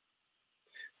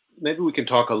 Maybe we can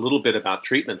talk a little bit about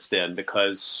treatments then,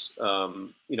 because,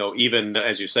 even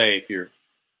as you say, if you're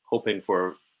hoping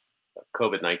for a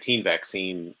COVID-19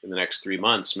 vaccine in the next 3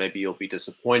 months, maybe you'll be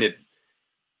disappointed.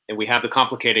 And we have the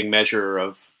complicating measure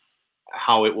of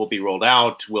how it will be rolled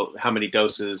out, how many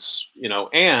doses,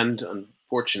 and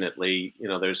unfortunately,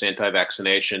 there's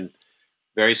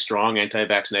very strong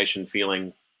anti-vaccination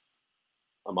feeling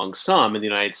among some in the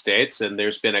United States. And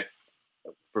there's been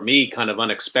for me, kind of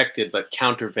unexpected, but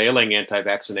countervailing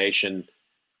anti-vaccination.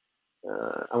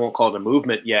 I won't call it a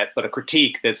movement yet, but a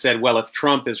critique that said, well, if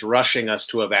Trump is rushing us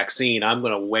to a vaccine, I'm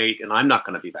going to wait and I'm not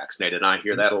going to be vaccinated. And I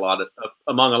hear that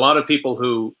among a lot of people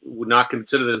who would not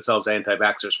consider themselves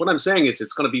anti-vaxxers. What I'm saying is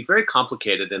it's going to be very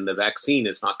complicated, and the vaccine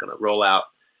is not going to roll out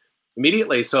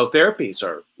immediately. So therapies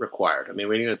are required. I mean,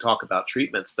 we're going to talk about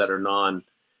treatments that are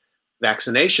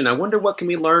non-vaccination. I wonder what can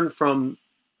we learn from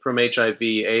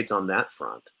HIV/AIDS on that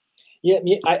front? Yeah,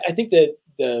 I think that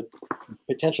the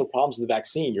potential problems of the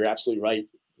vaccine, you're absolutely right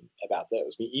about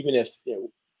those. Even if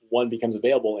one becomes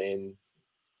available in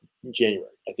January,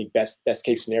 I think best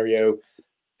case scenario,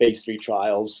 phase 3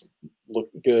 trials look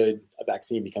good. A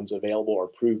vaccine becomes available or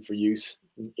approved for use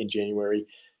in January.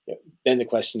 Then the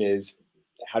question is,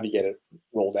 how do you get it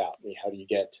rolled out? How do you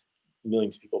get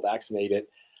millions of people vaccinated?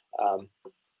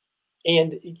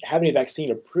 And having a vaccine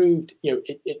approved,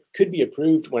 it could be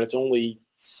approved when it's only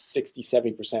 60,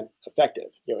 70%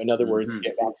 effective. In other words, you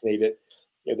get vaccinated,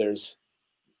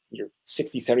 you're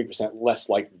 60, 70% less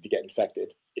likely to get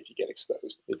infected if you get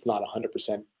exposed. It's not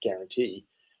 100% guarantee.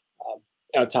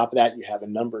 And on top of that, you have a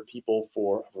number of people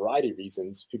for a variety of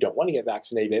reasons who don't want to get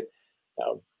vaccinated.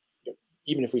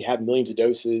 Even if we have millions of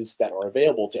doses that are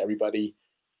available to everybody,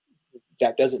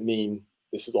 that doesn't mean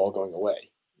this is all going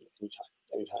away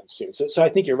anytime soon. So I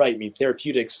think you're right.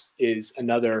 Therapeutics is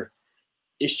another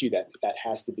issue that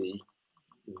has to be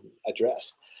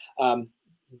addressed.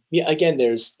 Again,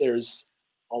 there's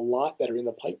a lot that are in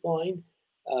the pipeline.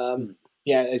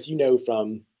 As you know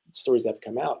from stories that have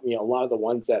come out, a lot of the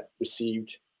ones that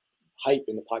received hype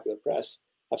in the popular press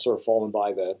have sort of fallen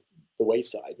by the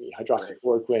wayside.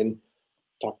 Hydroxychloroquine,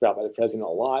 talked about by the president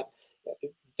a lot.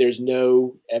 there's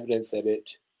no evidence that it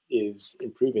is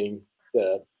improving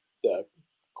the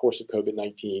course of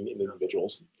COVID-19 in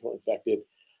individuals who are infected.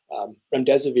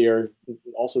 Remdesivir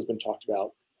also has been talked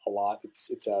about a lot. It's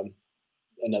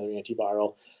another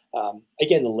antiviral.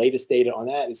 Again, the latest data on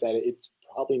that is that it's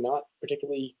probably not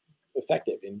particularly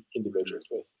effective in individuals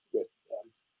with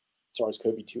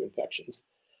SARS-CoV-2 infections.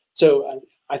 So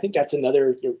I think that's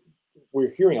another.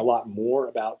 We're hearing a lot more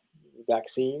about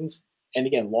vaccines, and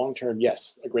again, long term,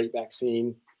 yes, a great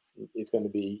vaccine is going to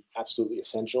be absolutely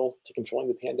essential to controlling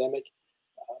the pandemic.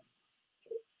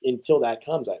 Until that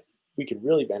comes, we could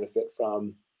really benefit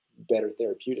from better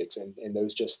therapeutics, and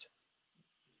those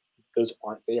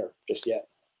aren't there just yet.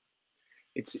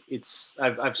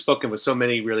 I've spoken with so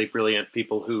many really brilliant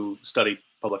people who study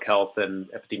public health and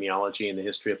epidemiology and the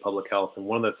history of public health, and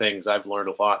one of the things I've learned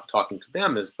a lot talking to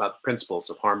them is about the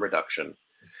principles of harm reduction,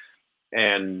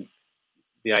 and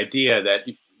the idea that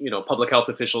public health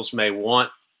officials may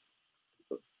want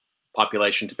the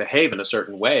population to behave in a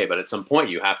certain way, but at some point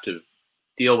you have to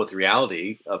deal with the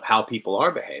reality of how people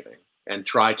are behaving and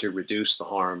try to reduce the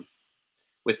harm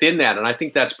within that. And I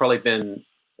think that's probably been,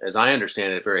 as I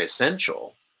understand it, very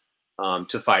essential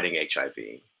to fighting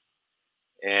HIV.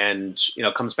 And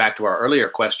it comes back to our earlier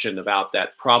question about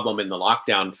that problem in the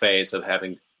lockdown phase of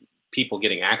having people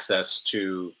getting access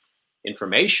to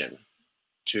information,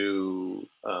 to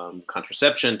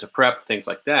contraception, to PrEP, things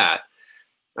like that.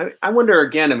 I wonder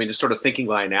again, just sort of thinking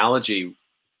by analogy,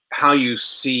 how you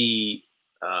see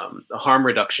the harm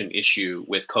reduction issue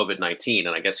with COVID-19.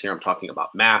 And I guess here I'm talking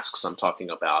about masks, I'm talking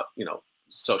about,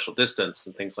 social distance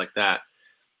and things like that.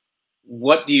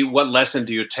 What lesson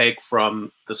do you take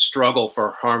from the struggle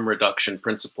for harm reduction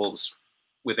principles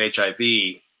with HIV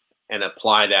and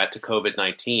apply that to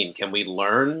COVID-19? Can we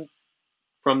learn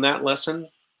from that lesson?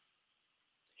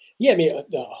 Yeah,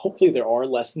 hopefully there are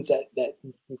lessons that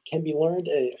can be learned.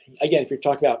 Again, if you're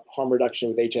talking about harm reduction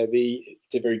with HIV,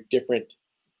 it's a very different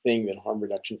thing than harm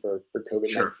reduction for COVID-19,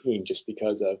 sure, just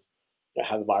because of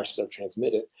how the viruses are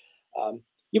transmitted. I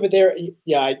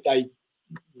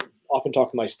often talk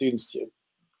to my students.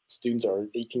 Students are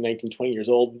 18, 19, 20 years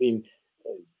old. When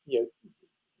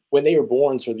they were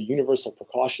born, sort of the universal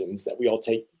precautions that we all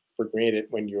take for granted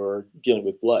when you're dealing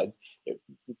with blood,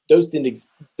 those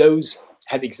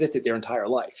have existed their entire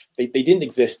life. They didn't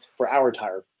exist for our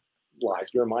entire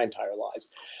lives, your and my entire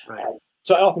lives. Right.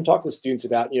 So I often talk to students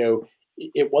about,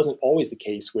 it wasn't always the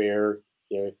case where,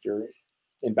 if you're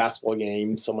in basketball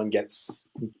game, someone gets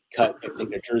cut and take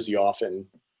their jersey off and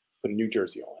put a new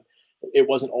jersey on. It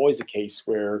wasn't always the case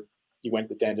where you went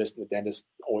to the dentist and the dentist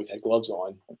always had gloves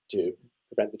on to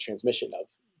prevent the transmission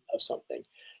of something.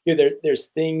 There's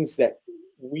things that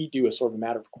we do as sort of a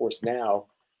matter of course now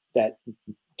that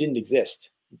didn't exist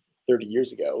 30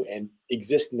 years ago and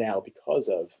exist now because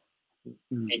of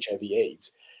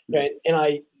HIV/AIDS. And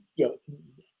I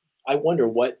wonder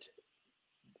what's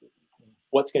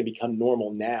going to become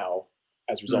normal now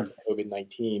as a result of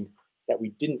COVID-19 that we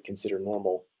didn't consider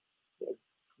normal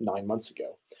 9 months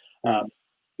ago.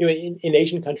 In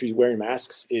Asian countries, wearing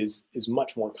masks is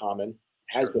much more common,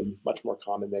 has been much more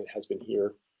common than it has been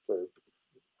here for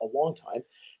a long time.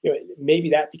 Maybe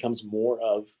that becomes more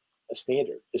of a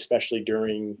standard, especially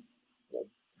during the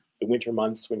winter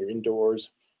months when you're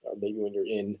indoors, or maybe when you're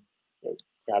in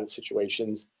crowded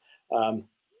situations. I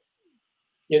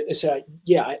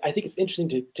think it's interesting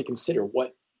to consider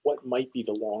what might be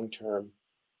the long-term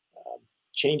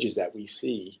changes that we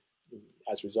see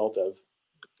as a result of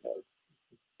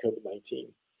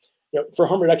COVID-19. For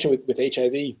harm reduction with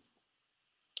HIV,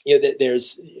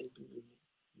 there's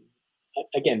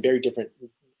again very different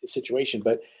situation,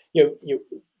 but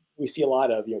we see a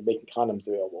lot of making condoms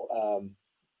available,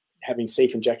 having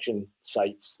safe injection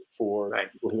sites for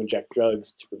people who inject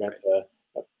drugs to prevent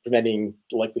preventing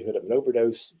the likelihood of an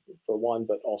overdose for one,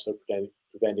 but also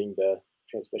preventing the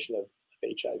transmission of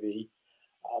HIV.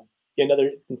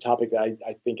 Another topic that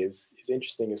I think is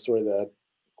interesting is sort of the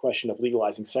question of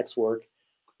legalizing sex work.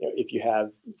 If you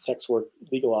have sex work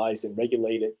legalized and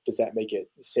regulated, does that make it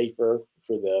safer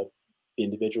for the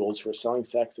individuals who are selling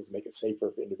sex? Does it make it safer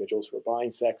for individuals who are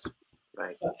buying sex?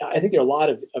 Right. I think there are a lot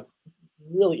of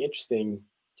really interesting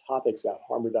topics about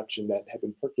harm reduction that have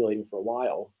been percolating for a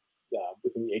while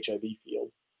within the HIV field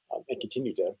and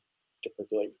continue to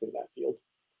percolate within that field.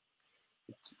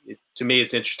 To me,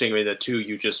 it's interesting. The two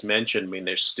you just mentioned,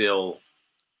 there's still,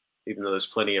 even though there's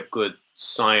plenty of good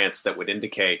science that would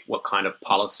indicate what kind of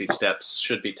policy steps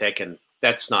should be taken,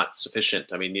 that's not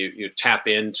sufficient. You tap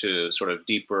into sort of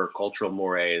deeper cultural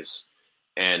mores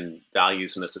and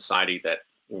values in a society that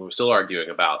we're still arguing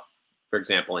about. For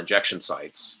example, injection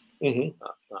sites.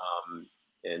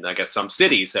 and I guess some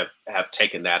cities have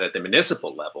taken that at the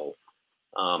municipal level.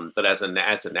 But as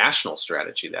a national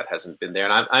strategy, that hasn't been there.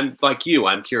 And I'm like you.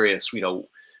 I'm curious,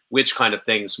 which kind of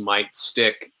things might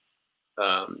stick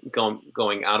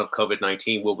going out of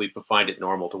COVID-19. Will we find it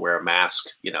normal to wear a mask,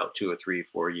 2 or 3,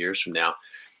 4 years from now?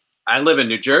 I live in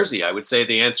New Jersey. I would say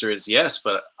the answer is yes,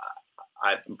 but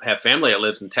I have family that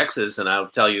lives in Texas, and I'll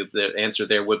tell you the answer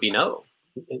there would be no.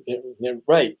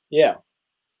 Right. Yeah.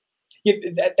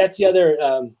 That's the other,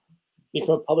 from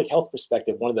a public health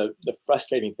perspective, one of the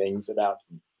frustrating things about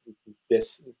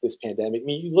this pandemic. I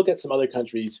mean, you look at some other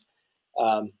countries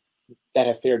that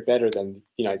have fared better than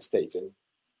the United States, and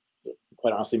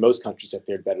quite honestly, most countries have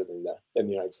fared better than the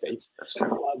United States. That's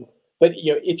true. But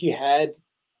if you had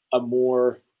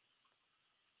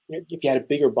if you had a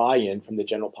bigger buy-in from the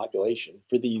general population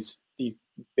for these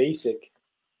basic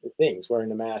things,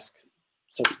 wearing a mask,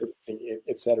 social distancing,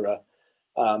 et cetera,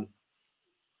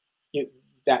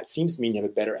 that seems to mean you have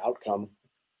a better outcome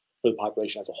for the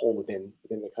population as a whole within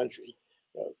the country.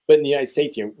 But in the United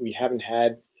States, we haven't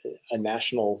had a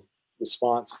national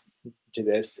response to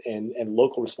this, and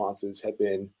local responses have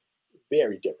been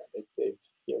very different. They've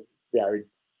varied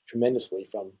tremendously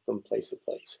from place to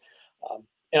place.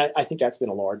 And I think that's been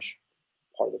a large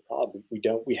part of the problem.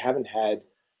 We haven't had,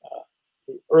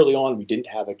 early on, we didn't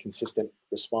have a consistent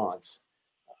response.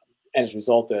 And as a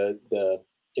result, the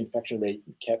infection rate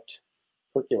kept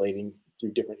percolating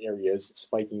through different areas,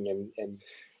 spiking and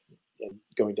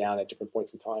going down at different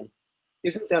points in time.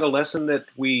 Isn't that a lesson that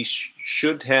we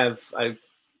should have? I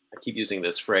keep using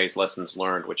this phrase, lessons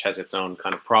learned, which has its own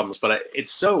kind of problems, but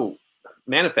it's so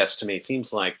manifest to me. It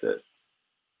seems like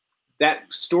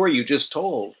that story you just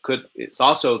told it's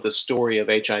also the story of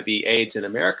HIV/AIDS in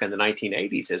America in the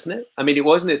 1980s, isn't it? I mean,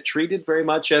 wasn't it treated very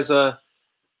much as a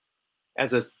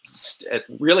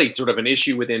really sort of an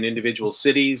issue within individual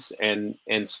cities and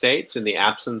states in the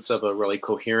absence of a really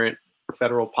coherent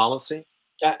federal policy?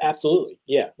 Absolutely.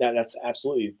 Yeah, that's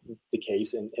absolutely the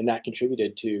case. And that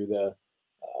contributed to the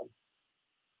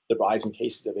rise in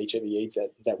cases of HIV/AIDS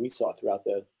that we saw throughout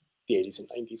the 80s and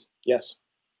 90s. Yes.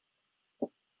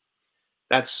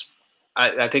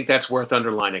 I think that's worth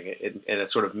underlining it, and a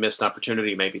sort of missed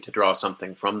opportunity maybe to draw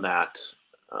something from that.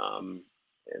 And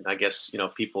I guess,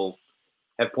 people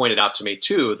have pointed out to me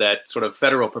too, that sort of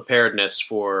federal preparedness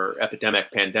for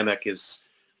pandemic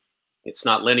it's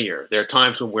not linear. There are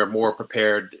times when we're more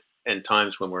prepared and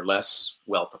times when we're less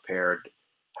well prepared.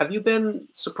 Have you been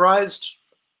surprised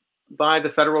by the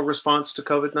federal response to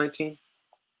COVID-19?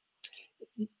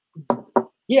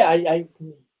 Yeah, I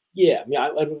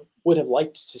would have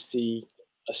liked to see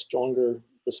a stronger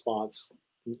response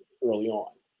early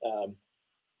on.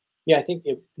 I think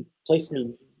it placed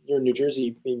me near New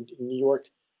Jersey. In New York,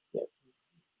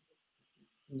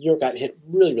 New York got hit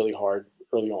really, really hard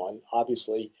early on,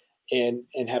 obviously, and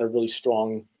had a really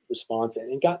strong response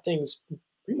and got things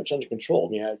pretty much under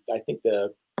control. I think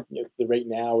the rate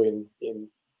now in New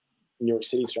York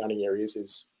City surrounding areas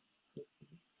is,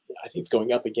 I think it's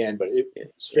going up again, but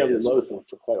it's fairly low for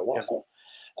quite a while.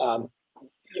 Yeah.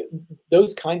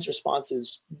 Those kinds of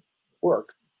responses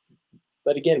work,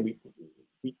 but again,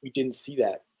 we didn't see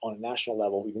that on a national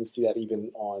level. We didn't see that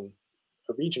even on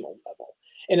a regional level.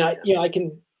 And I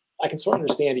can sort of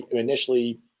understand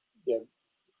initially.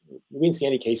 We didn't see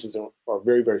any cases or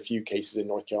very, very few cases in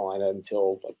North Carolina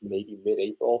until like maybe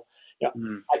mid-April.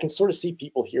 I can sort of see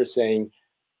people here saying,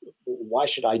 "Why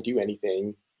should I do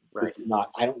anything? Right. This is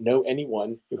not. I don't know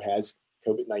anyone who has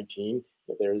COVID-19.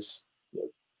 There's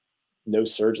no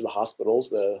surge of the hospitals.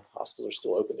 The hospitals are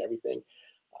still open. Everything.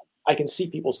 I can see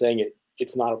people saying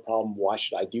it's not a problem. Why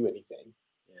should I do anything?"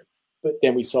 Yeah. But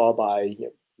then we saw by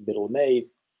middle of May,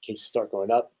 cases start going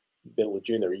up. Middle of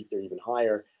June, they're even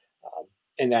higher,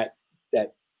 and that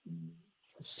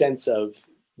sense of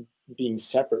being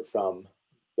separate from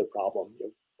the problem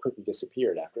quickly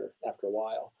disappeared after a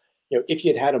while. If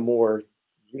you had a more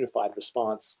unified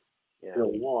response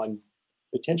early on,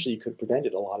 potentially you could have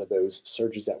prevented a lot of those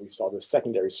surges that we saw, those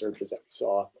secondary surges that we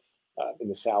saw in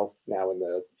the South, now in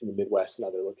the Midwest and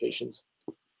other locations.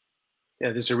 Yeah,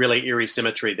 there's a really eerie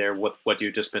symmetry there with what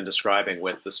you've just been describing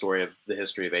with the story of the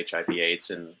history of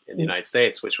HIV/AIDS in the United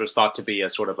States, which was thought to be a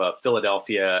sort of a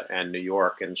Philadelphia and New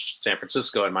York and San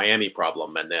Francisco and Miami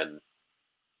problem. And then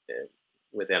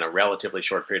within a relatively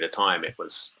short period of time, it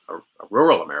was a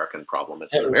rural American problem.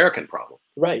 It's an American problem.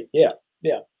 Right. Yeah.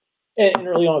 Yeah. And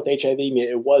early on with HIV,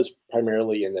 it was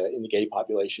primarily in the gay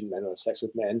population, men who had sex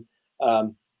with men.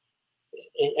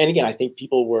 And again, I think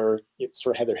people were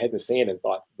sort of had their head in the sand and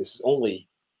thought this is only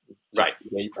a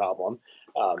gay problem.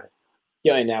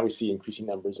 And now we see increasing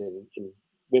numbers in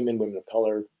women of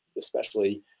color,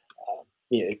 especially.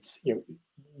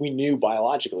 We knew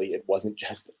biologically it wasn't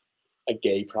just a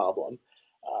gay problem,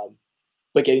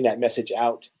 but getting that message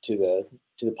out to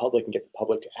the public and get the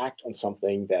public to act on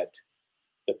something that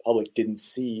the public didn't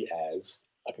see as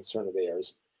a concern of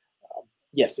theirs.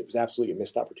 Yes, it was absolutely a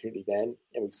missed opportunity then,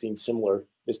 and we've seen similar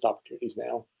missed opportunities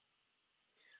now.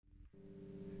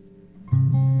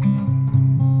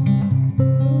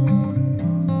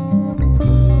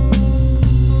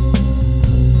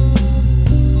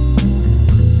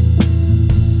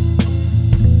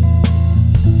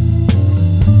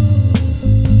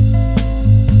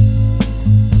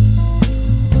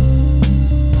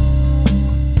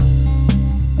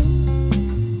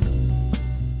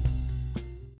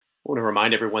 I want to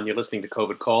remind everyone you're listening to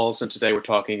COVID Calls, and today we're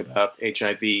talking about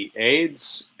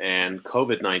HIV/AIDS and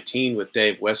COVID-19 with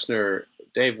Dave Wessner.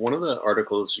 Dave, one of the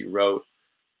articles you wrote,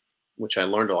 which I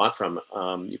learned a lot from,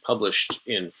 you published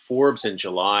in Forbes in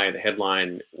July. The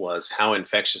headline was "How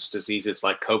Infectious Diseases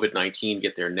Like COVID-19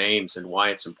 Get Their Names and Why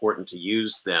It's Important to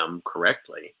Use Them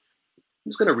Correctly." I'm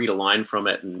just going to read a line from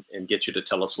it and get you to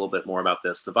tell us a little bit more about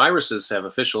this. The viruses have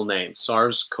official names: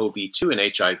 SARS-CoV-2 and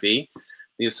HIV.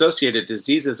 The associated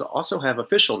diseases also have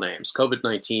official names: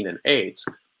 COVID-19 and AIDS.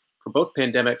 For both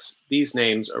pandemics, these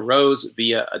names arose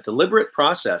via a deliberate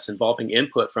process involving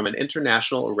input from an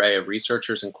international array of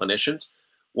researchers and clinicians.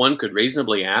 One could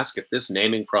reasonably ask if this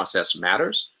naming process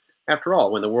matters. After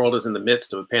all, when the world is in the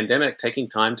midst of a pandemic, taking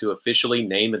time to officially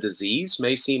name a disease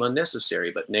may seem unnecessary,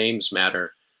 but names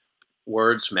matter,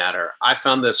 words matter. I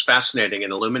found this fascinating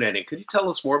and illuminating. Could you tell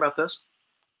us more about this?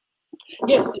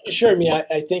 Yeah, sure. I mean,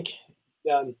 I think,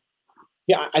 I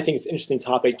think it's an interesting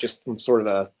topic just from sort of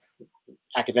a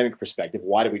academic perspective.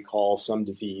 Why do we call some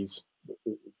disease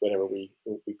whatever we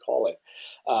call it?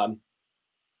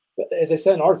 But as I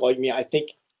said in the article, I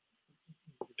think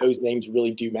those names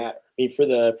really do matter. I mean, for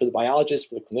the biologist,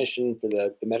 for the clinician, for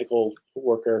the medical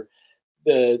worker,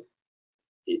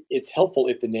 it's helpful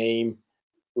if the name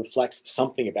reflects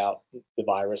something about the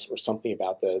virus or something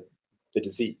about the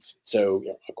disease. So,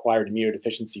 acquired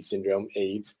immunodeficiency syndrome,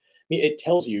 AIDS. It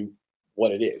tells you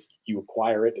what it is. You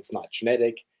acquire it. It's not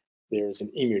genetic. There's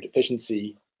an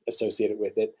immunodeficiency associated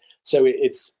with it. So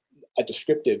it's a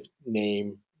descriptive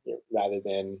name rather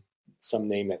than some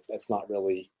name that's not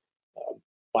really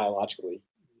biologically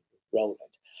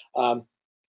relevant.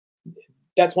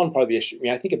 That's one part of the issue.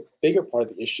 I think a bigger part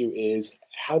of the issue is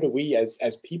how do we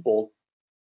as people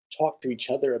talk to each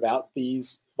other about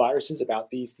these viruses, about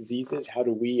these diseases? How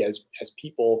do we as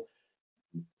people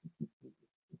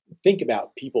think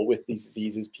about people with these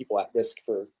diseases, people at risk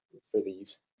for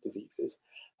these diseases?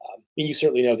 You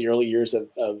certainly know the early years of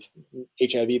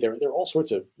HIV, there are all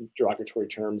sorts of derogatory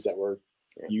terms that were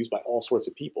used by all sorts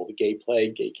of people: the gay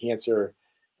plague, gay cancer,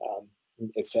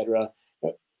 etc.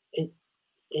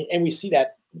 And we see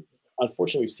that,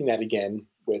 unfortunately, we've seen that again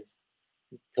with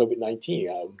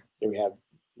COVID-19. We have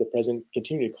the president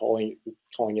continuing calling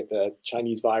it the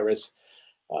Chinese virus,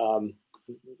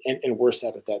 and worse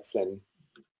epithets than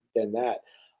that.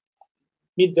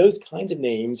 Those kinds of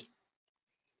names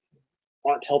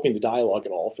aren't helping the dialogue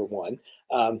at all, for one,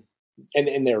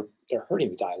 and they're hurting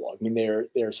the dialogue.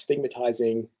 They're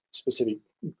stigmatizing specific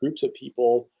groups of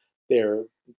people. They're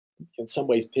in some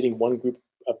ways pitting one group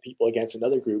of people against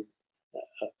another group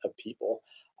of people,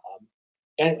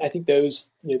 and I think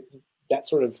that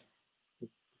sort of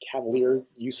cavalier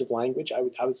use of language, I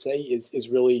would say, is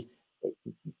really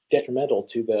detrimental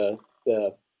to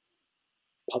the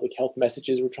public health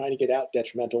messages we're trying to get out,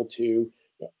 detrimental to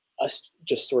us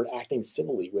just sort of acting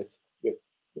civilly with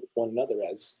one another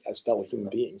as fellow human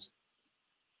beings.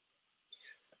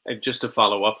 And just to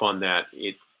follow up on that,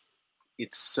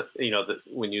 it's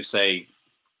when you say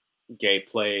gay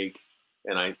plague,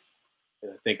 and I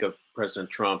think of President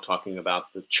Trump talking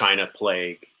about the China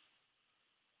plague.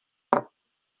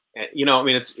 And,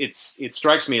 it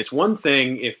strikes me as one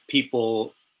thing if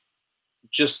people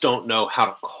just don't know how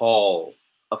to call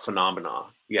a phenomena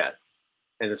yet,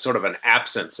 and it's sort of an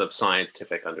absence of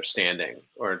scientific understanding,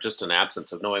 or just an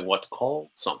absence of knowing what to call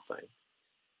something.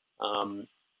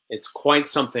 It's quite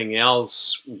something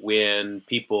else when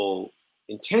people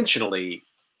intentionally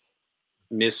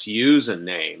misuse a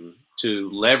name to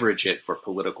leverage it for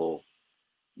political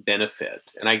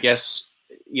benefit. And I guess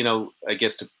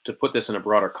to put this in a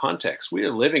broader context, we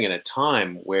are living in a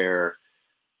time where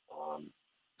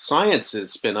science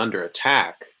has been under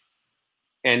attack,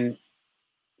 and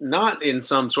not in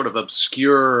some sort of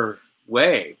obscure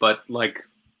way, but like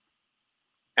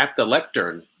at the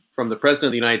lectern from the President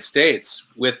of the United States,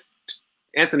 with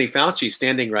Anthony Fauci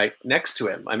standing right next to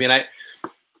him.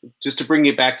 just to bring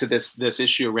it back to this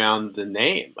issue around the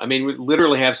name. I mean, we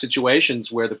literally have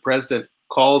situations where the president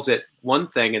calls it one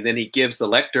thing and then he gives the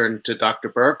lectern to Dr.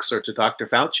 Birx or to Dr.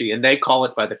 Fauci and they call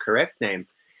it by the correct name.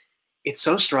 It's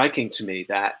so striking to me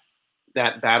that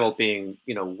that battle being,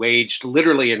 waged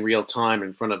literally in real time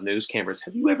in front of news cameras.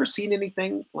 Have you ever seen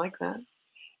anything like that?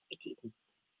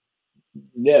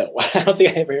 No, I don't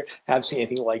think I ever have seen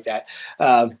anything like that.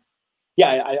 I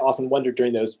often wonder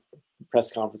during those press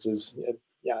conferences.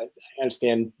 I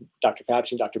understand Dr.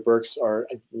 Fauci and Dr. Birx are.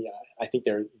 I think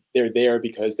they're there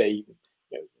because they're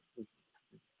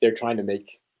trying to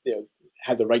make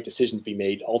have the right decisions be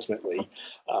made ultimately.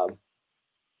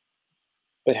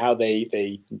 But how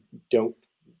they don't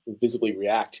visibly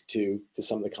react to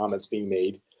some of the comments being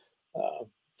made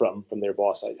from their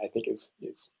boss, I think is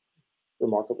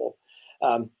remarkable.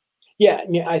 I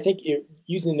think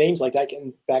using names like that,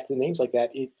 getting back to the names like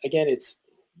that,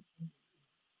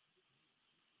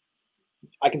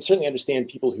 I can certainly understand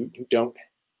people who don't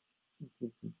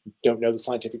know the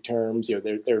scientific terms.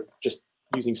 They're just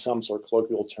using some sort of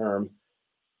colloquial term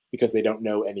because they don't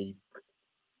know any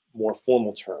more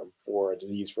formal term for a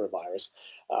disease, for a virus.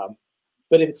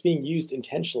 But if it's being used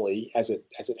intentionally, as it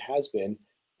has been,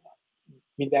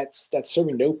 that's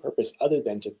serving no purpose other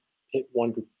than to pit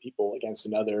one group of people against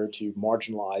another, to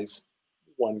marginalize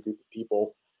one group of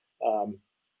people,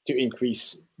 to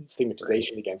increase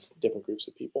stigmatization against different groups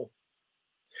of people.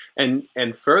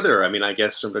 And further, I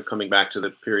guess sort of coming back to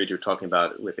the period you're talking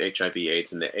about with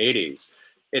HIV/AIDS in the 80s,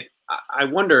 I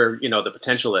wonder, the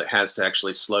potential it has to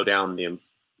actually slow down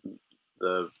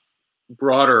the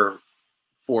broader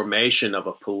formation of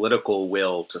a political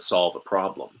will to solve a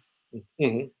problem.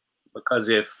 Mm-hmm. Because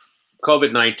if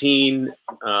COVID-19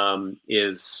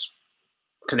 is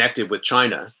connected with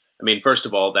China, first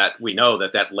of all, that we know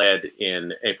that led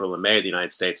in April and May of the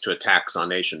United States to attacks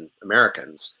on Asian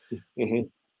Americans. Mm-hmm.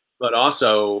 But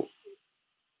also,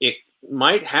 it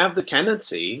might have the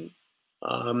tendency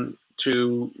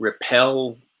to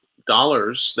repel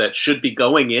dollars that should be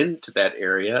going into that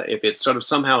area if it's sort of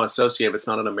somehow associated. It's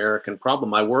not an American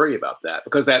problem. I worry about that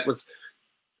because that was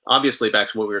obviously back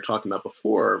to what we were talking about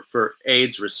before for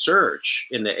AIDS research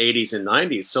in the 80s and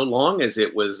 90s. So long as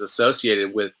it was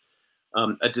associated with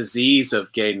a disease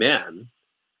of gay men,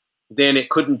 then it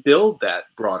couldn't build that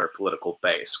broader political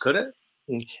base, could it?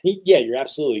 Yeah, you're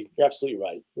absolutely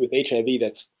right. With HIV,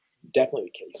 that's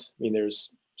definitely the case. There's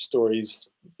stories,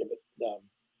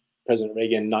 President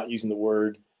Reagan not using the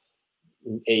word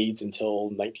AIDS until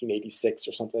 1986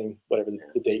 or something, whatever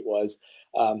the date was.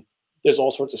 There's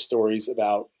all sorts of stories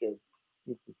about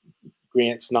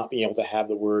grants not being able to have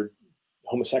the word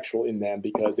homosexual in them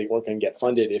because they weren't going to get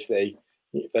funded if they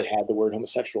had the word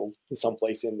homosexual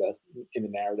someplace in the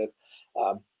narrative.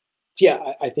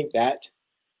 I think that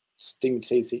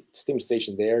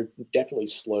stigmatization there definitely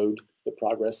slowed the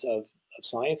progress of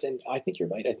science, and I think you're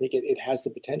right. I think it has the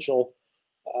potential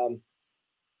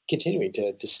continuing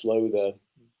to slow the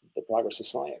progress of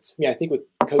science. I think with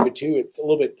COVID-2, it's a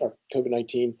little bit, or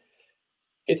COVID-19,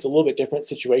 it's a little bit different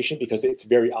situation because it's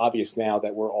very obvious now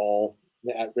that we're all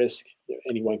at risk.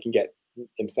 Anyone can get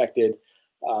infected.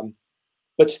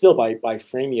 But still, by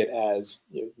framing it as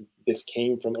this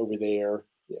came from over there,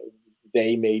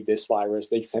 they made this virus,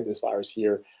 they sent this virus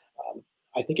here,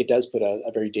 I think it does put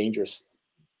a very dangerous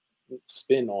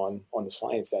spin on the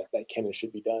science that can and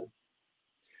should be done.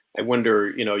 I wonder,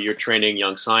 you're training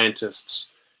young scientists.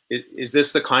 Is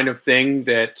this the kind of thing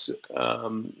that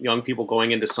young people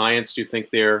going into science, do you think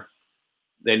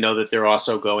they know that they're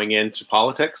also going into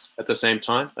politics at the same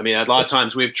time? A lot of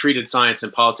times we've treated science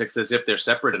and politics as if they're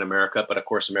separate in America, but of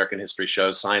course American history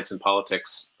shows science and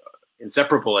politics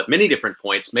inseparable at many different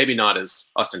points, maybe not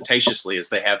as ostentatiously as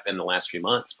they have been the last few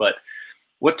months. But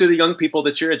what do the young people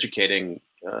that you're educating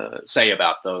say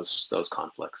about those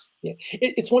conflicts? Yeah,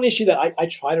 it's one issue that I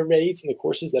try to raise in the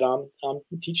courses that I'm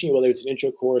teaching, whether it's an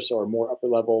intro course or a more upper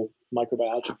level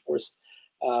microbiology course.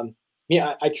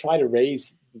 I try to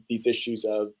raise these issues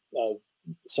of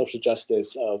social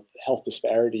justice, of health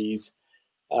disparities.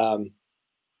 One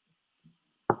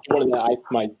of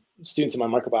my students in my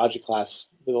microbiology class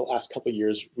for the last couple of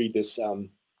years read this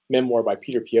memoir by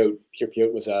Peter Piot. Peter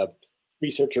Piot was a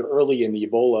researcher early in the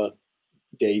Ebola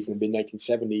days in the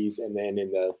mid-1970s and then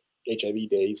in the HIV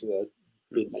days in the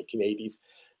mid-1980s.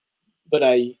 But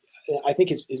I think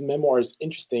his memoir is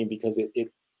interesting because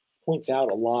it points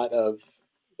out a lot of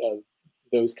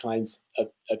those kinds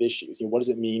of issues. What does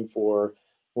it mean for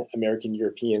American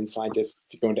European scientists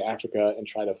to go into Africa and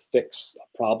try to fix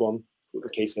a problem, in the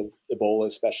case of Ebola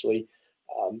especially,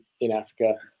 in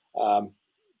Africa?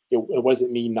 What does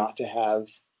it mean not to have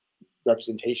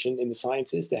representation in the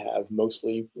sciences to have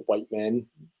mostly white men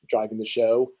driving the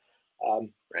show.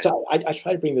 Right. So I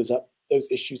try to bring those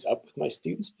issues up with my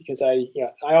students, because I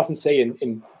often say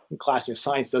in class,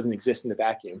 science doesn't exist in a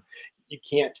vacuum. You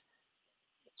can't,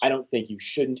 I don't think you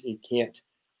shouldn't, you can't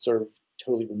sort of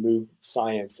totally remove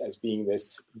science as being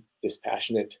this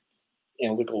dispassionate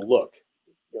analytical look,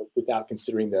 without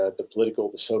considering the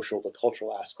political, the social, the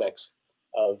cultural aspects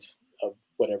of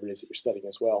whatever it is that you're studying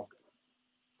as well.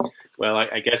 Well,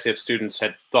 I guess if students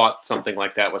had thought something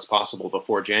like that was possible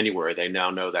before January, they now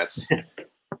know that's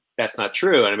not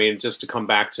true. And I mean, just to come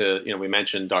back to, we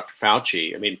mentioned Dr.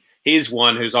 Fauci. I mean, he's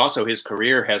one who's also, his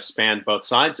career has spanned both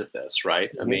sides of this,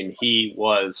 right? Mm-hmm. I mean, he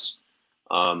was,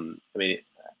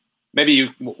 maybe you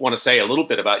want to say a little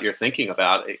bit about your thinking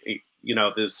about,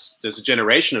 there's a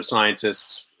generation of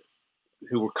scientists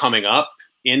who were coming up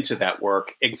into that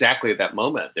work exactly at that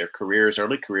moment. Their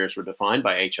early careers were defined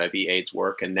by HIV/AIDS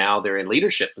work, and now they're in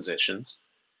leadership positions.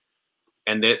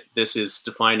 And this is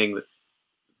defining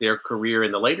their career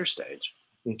in the later stage.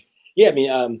 Yeah, I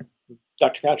mean,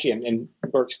 Dr. Fauci and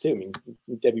Birx too. I mean,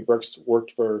 Debbie Birx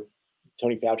worked for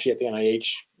Tony Fauci at the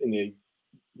NIH in the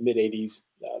mid 80s,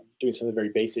 doing some of the very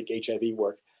basic HIV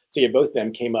work. So yeah, both of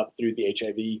them came up through the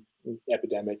HIV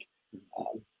epidemic.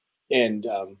 And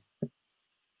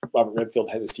Robert Redfield,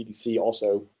 head of the CDC,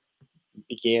 also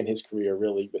began his career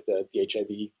really with the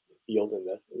HIV field in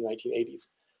the 1980s.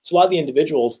 So a lot of the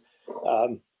individuals,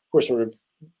 of course, sort of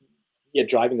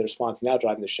driving the response now,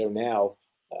 driving the show now,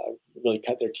 really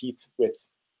cut their teeth with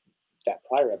that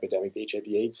prior epidemic, the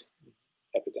HIV/AIDS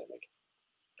epidemic.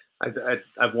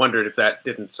 I've wondered if that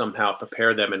didn't somehow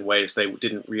prepare them in ways they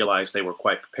didn't realize they were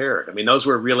quite prepared. I mean, those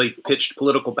were really pitched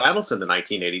political battles in the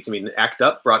 1980s. I mean, ACT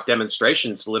UP brought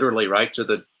demonstrations literally right to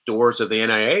the doors of the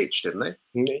NIH, didn't they?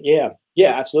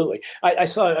 Yeah, absolutely. I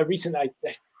saw a recent, I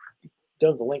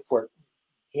don't have the link for it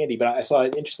handy, but I saw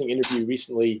an interesting interview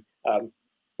recently,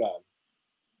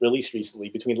 released recently,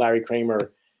 between Larry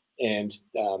Kramer and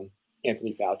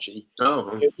Anthony Fauci.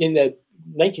 Oh. In the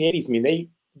 1980s, I mean,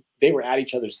 they were at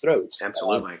each other's throats.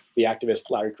 Absolutely. The activist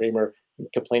Larry Kramer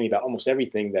complaining about almost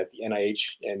everything that the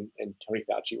NIH and Tony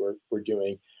Fauci were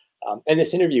doing. And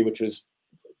this interview, which was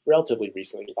relatively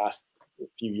recently, the last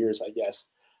few years, I guess,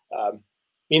 I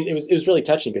mean, it was really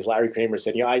touching, because Larry Kramer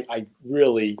said, I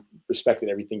really respected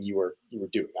everything you were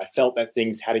doing. I felt that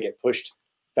things had to get pushed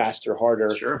faster,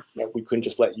 harder. Sure. We couldn't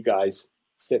just let you guys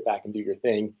sit back and do your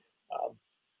thing.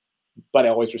 But I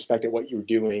always respected what you were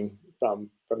doing from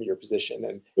your position.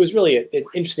 And it was really an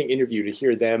interesting interview to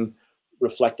hear them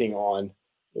reflecting on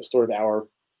sort of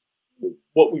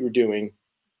what we were doing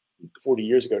 40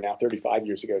 years ago now, 35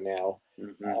 years ago now,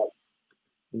 mm-hmm.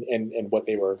 And what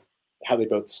how they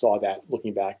both saw that,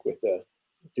 looking back through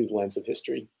the lens of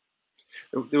history.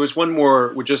 There was one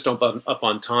more, we're just up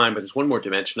on time, but there's one more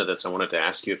dimension of this I wanted to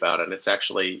ask you about, and it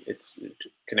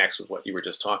connects with what you were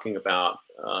just talking about,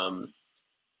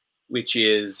 which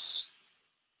is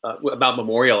about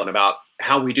memorial and about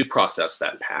how we do process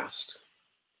that past.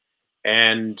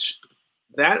 And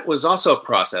that was also a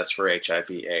process for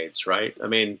HIV/AIDS, right? I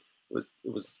mean,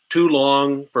 it was too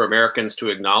long for Americans to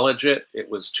acknowledge it. It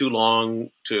was too long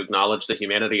to acknowledge the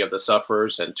humanity of the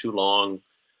sufferers, and too long,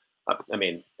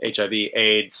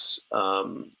 HIV/AIDS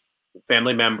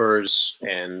family members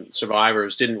and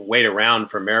survivors didn't wait around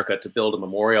for America to build a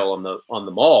memorial on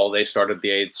the mall. They started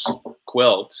the AIDS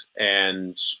quilt,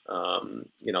 and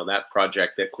that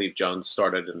project that Cleve Jones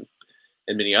started, and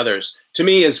many others, to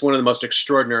me, is one of the most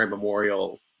extraordinary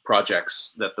memorial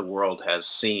projects that the world has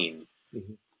seen.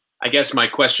 Mm-hmm. I guess my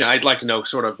question, I'd like to know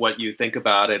sort of what you think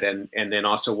about it, and then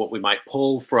also what we might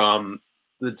pull from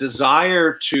the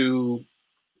desire to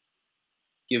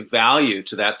give value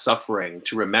to that suffering,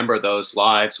 to remember those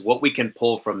lives, what we can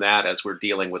pull from that as we're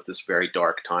dealing with this very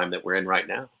dark time that we're in right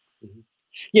now. Mm-hmm.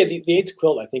 Yeah, the AIDS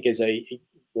quilt, I think, is a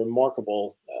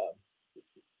remarkable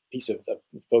piece of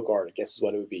folk art, I guess is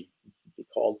what it would be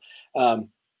called. And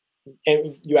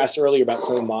you asked earlier about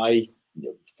some of my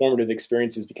formative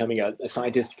experiences becoming a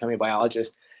scientist, becoming a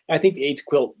biologist. And I think the AIDS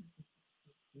quilt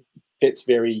fits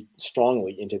very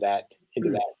strongly into that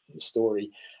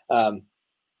story.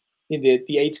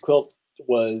 The AIDS quilt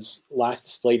was last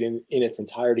displayed in its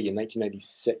entirety in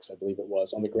 1996, I believe it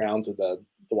was, on the grounds of the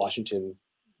Washington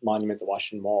Monument, the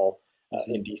Washington Mall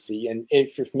in DC. And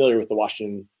if you're familiar with the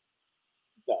Washington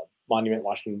Monument,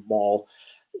 Washington Mall,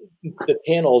 the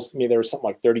panels, there was something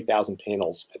like 30,000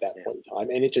 panels at that point in time,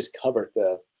 and it just covered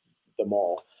the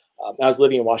mall. I was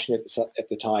living in Washington at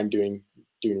the time doing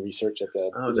research at the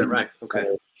is that right? Okay.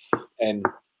 Center, and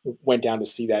went down to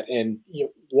see that, and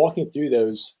walking through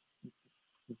those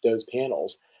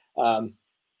panels,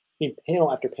 mean,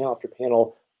 panel after panel after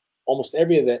panel, almost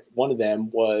one of them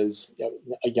was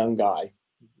a young guy,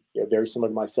 very similar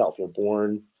to myself,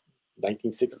 born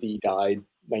 1960, died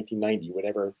 1990,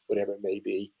 whatever it may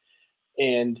be.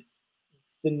 And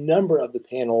the number of the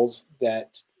panels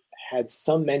that had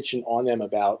some mention on them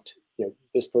about,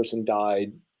 this person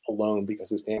died alone because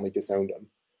his family disowned him,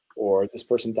 or this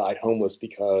person died homeless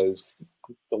because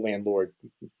the landlord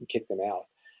kicked them out.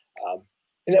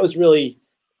 And that was really,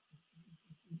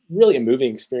 really a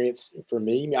moving experience for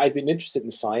me. I mean, I've been interested in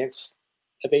the science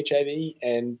of HIV,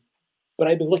 but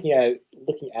I've been looking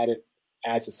at it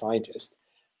as a scientist,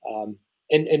 and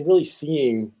really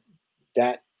seeing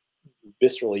that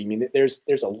viscerally. I mean, there's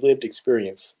a lived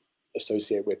experience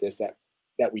associated with this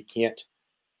that we can't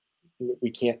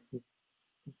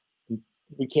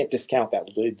discount,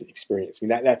 that lived experience. I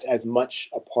mean, that's as much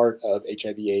a part of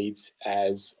HIV/AIDS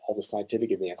as all the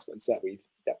scientific advancements that we've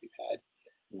had.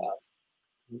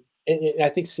 And I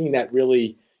think seeing that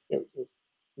really, it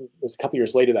was a couple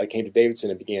years later that I came to Davidson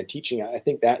and began teaching. I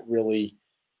think that really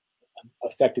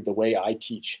affected the way I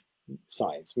teach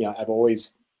science. I mean, I've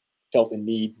always felt the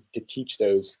need to teach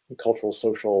those cultural,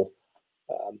 social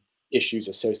issues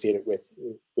associated with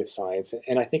science,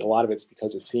 and I think a lot of it's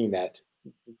because of seeing that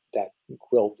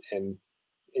quilt and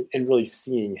really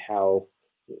seeing how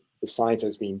the science that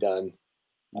was being done.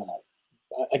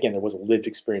 Again, there was a lived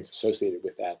experience associated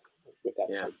with that. Yeah.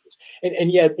 Science.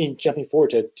 And yeah, I mean, jumping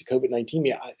forward to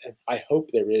COVID-19, I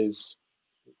hope there is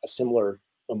a similar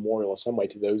memorial of some way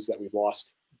to those that we've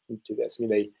lost to this. I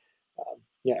mean,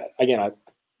 again,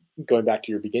 going back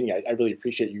to your beginning, I really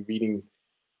appreciate you reading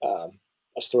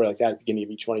a story like that at the beginning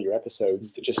of each one of your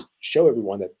episodes to just show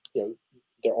everyone that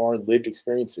there are lived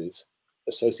experiences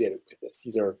associated with this.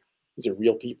 These are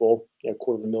real people,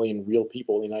 250,000 real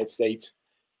people in the United States,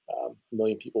 1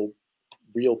 million people,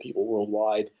 real people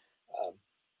worldwide.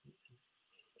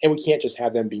 And we can't just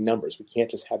have them be numbers. We can't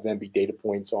just have them be data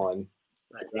points on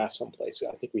a graph someplace.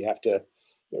 I think we have to,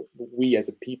 we as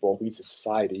a people, we as a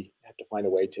society have to find a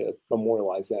way to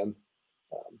memorialize them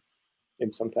in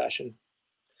some fashion.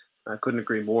 I couldn't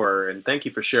agree more. And thank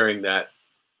you for sharing that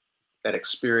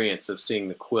experience of seeing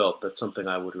the quilt. That's something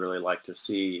I would really like to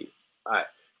see.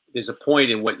 There's a point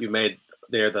in what you made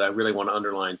there that I really want to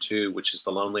underline too, which is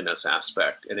the loneliness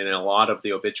aspect. And in a lot of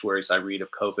the obituaries I read of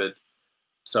COVID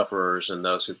sufferers and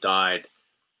those who've died,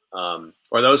 or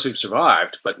those who've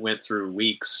survived but went through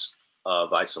weeks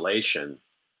of isolation,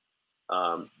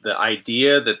 the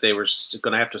idea that they were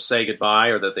going to have to say goodbye,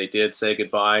 or that they did say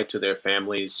goodbye to their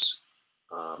families,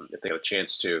 if they had a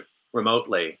chance to,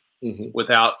 remotely,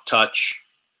 without touch,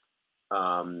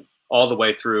 all the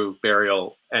way through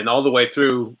burial and all the way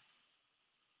through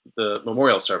the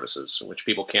memorial services, in which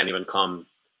people can't even come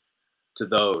to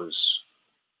those.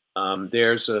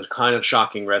 There's a kind of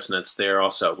shocking resonance there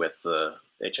also with the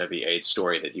HIV/AIDS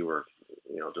story that you were,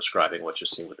 describing what you're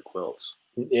seeing with the quilts.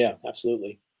 Yeah,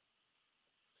 absolutely.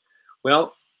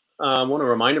 Well, I want to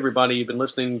remind everybody you've been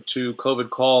listening to COVID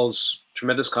Calls.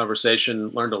 Tremendous conversation,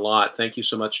 learned a lot. Thank you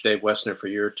so much, Dave Wessner, for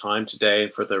your time today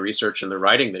and for the research and the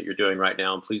writing that you're doing right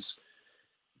now. And please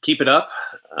keep it up.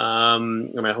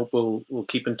 And I hope we'll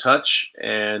keep in touch.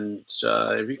 And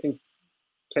if you can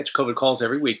catch COVID Calls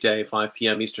every weekday, 5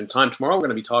 p.m. Eastern Time. Tomorrow we're going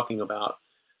to be talking about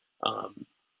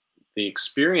the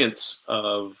experience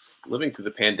of living through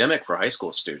the pandemic for high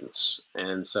school students.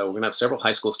 And so we're going to have several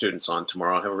high school students on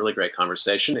tomorrow. I'll have a really great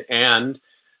conversation. And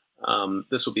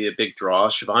this will be a big draw.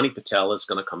 Shivani Patel is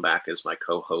going to come back as my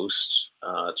co-host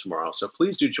tomorrow. So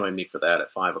please do join me for that at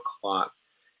 5 o'clock.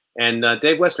 And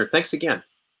Dave Wessner, thanks again.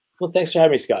 Well, thanks for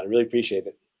having me, Scott. I really appreciate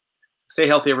it. Stay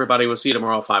healthy, everybody. We'll see you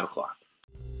tomorrow at 5 o'clock.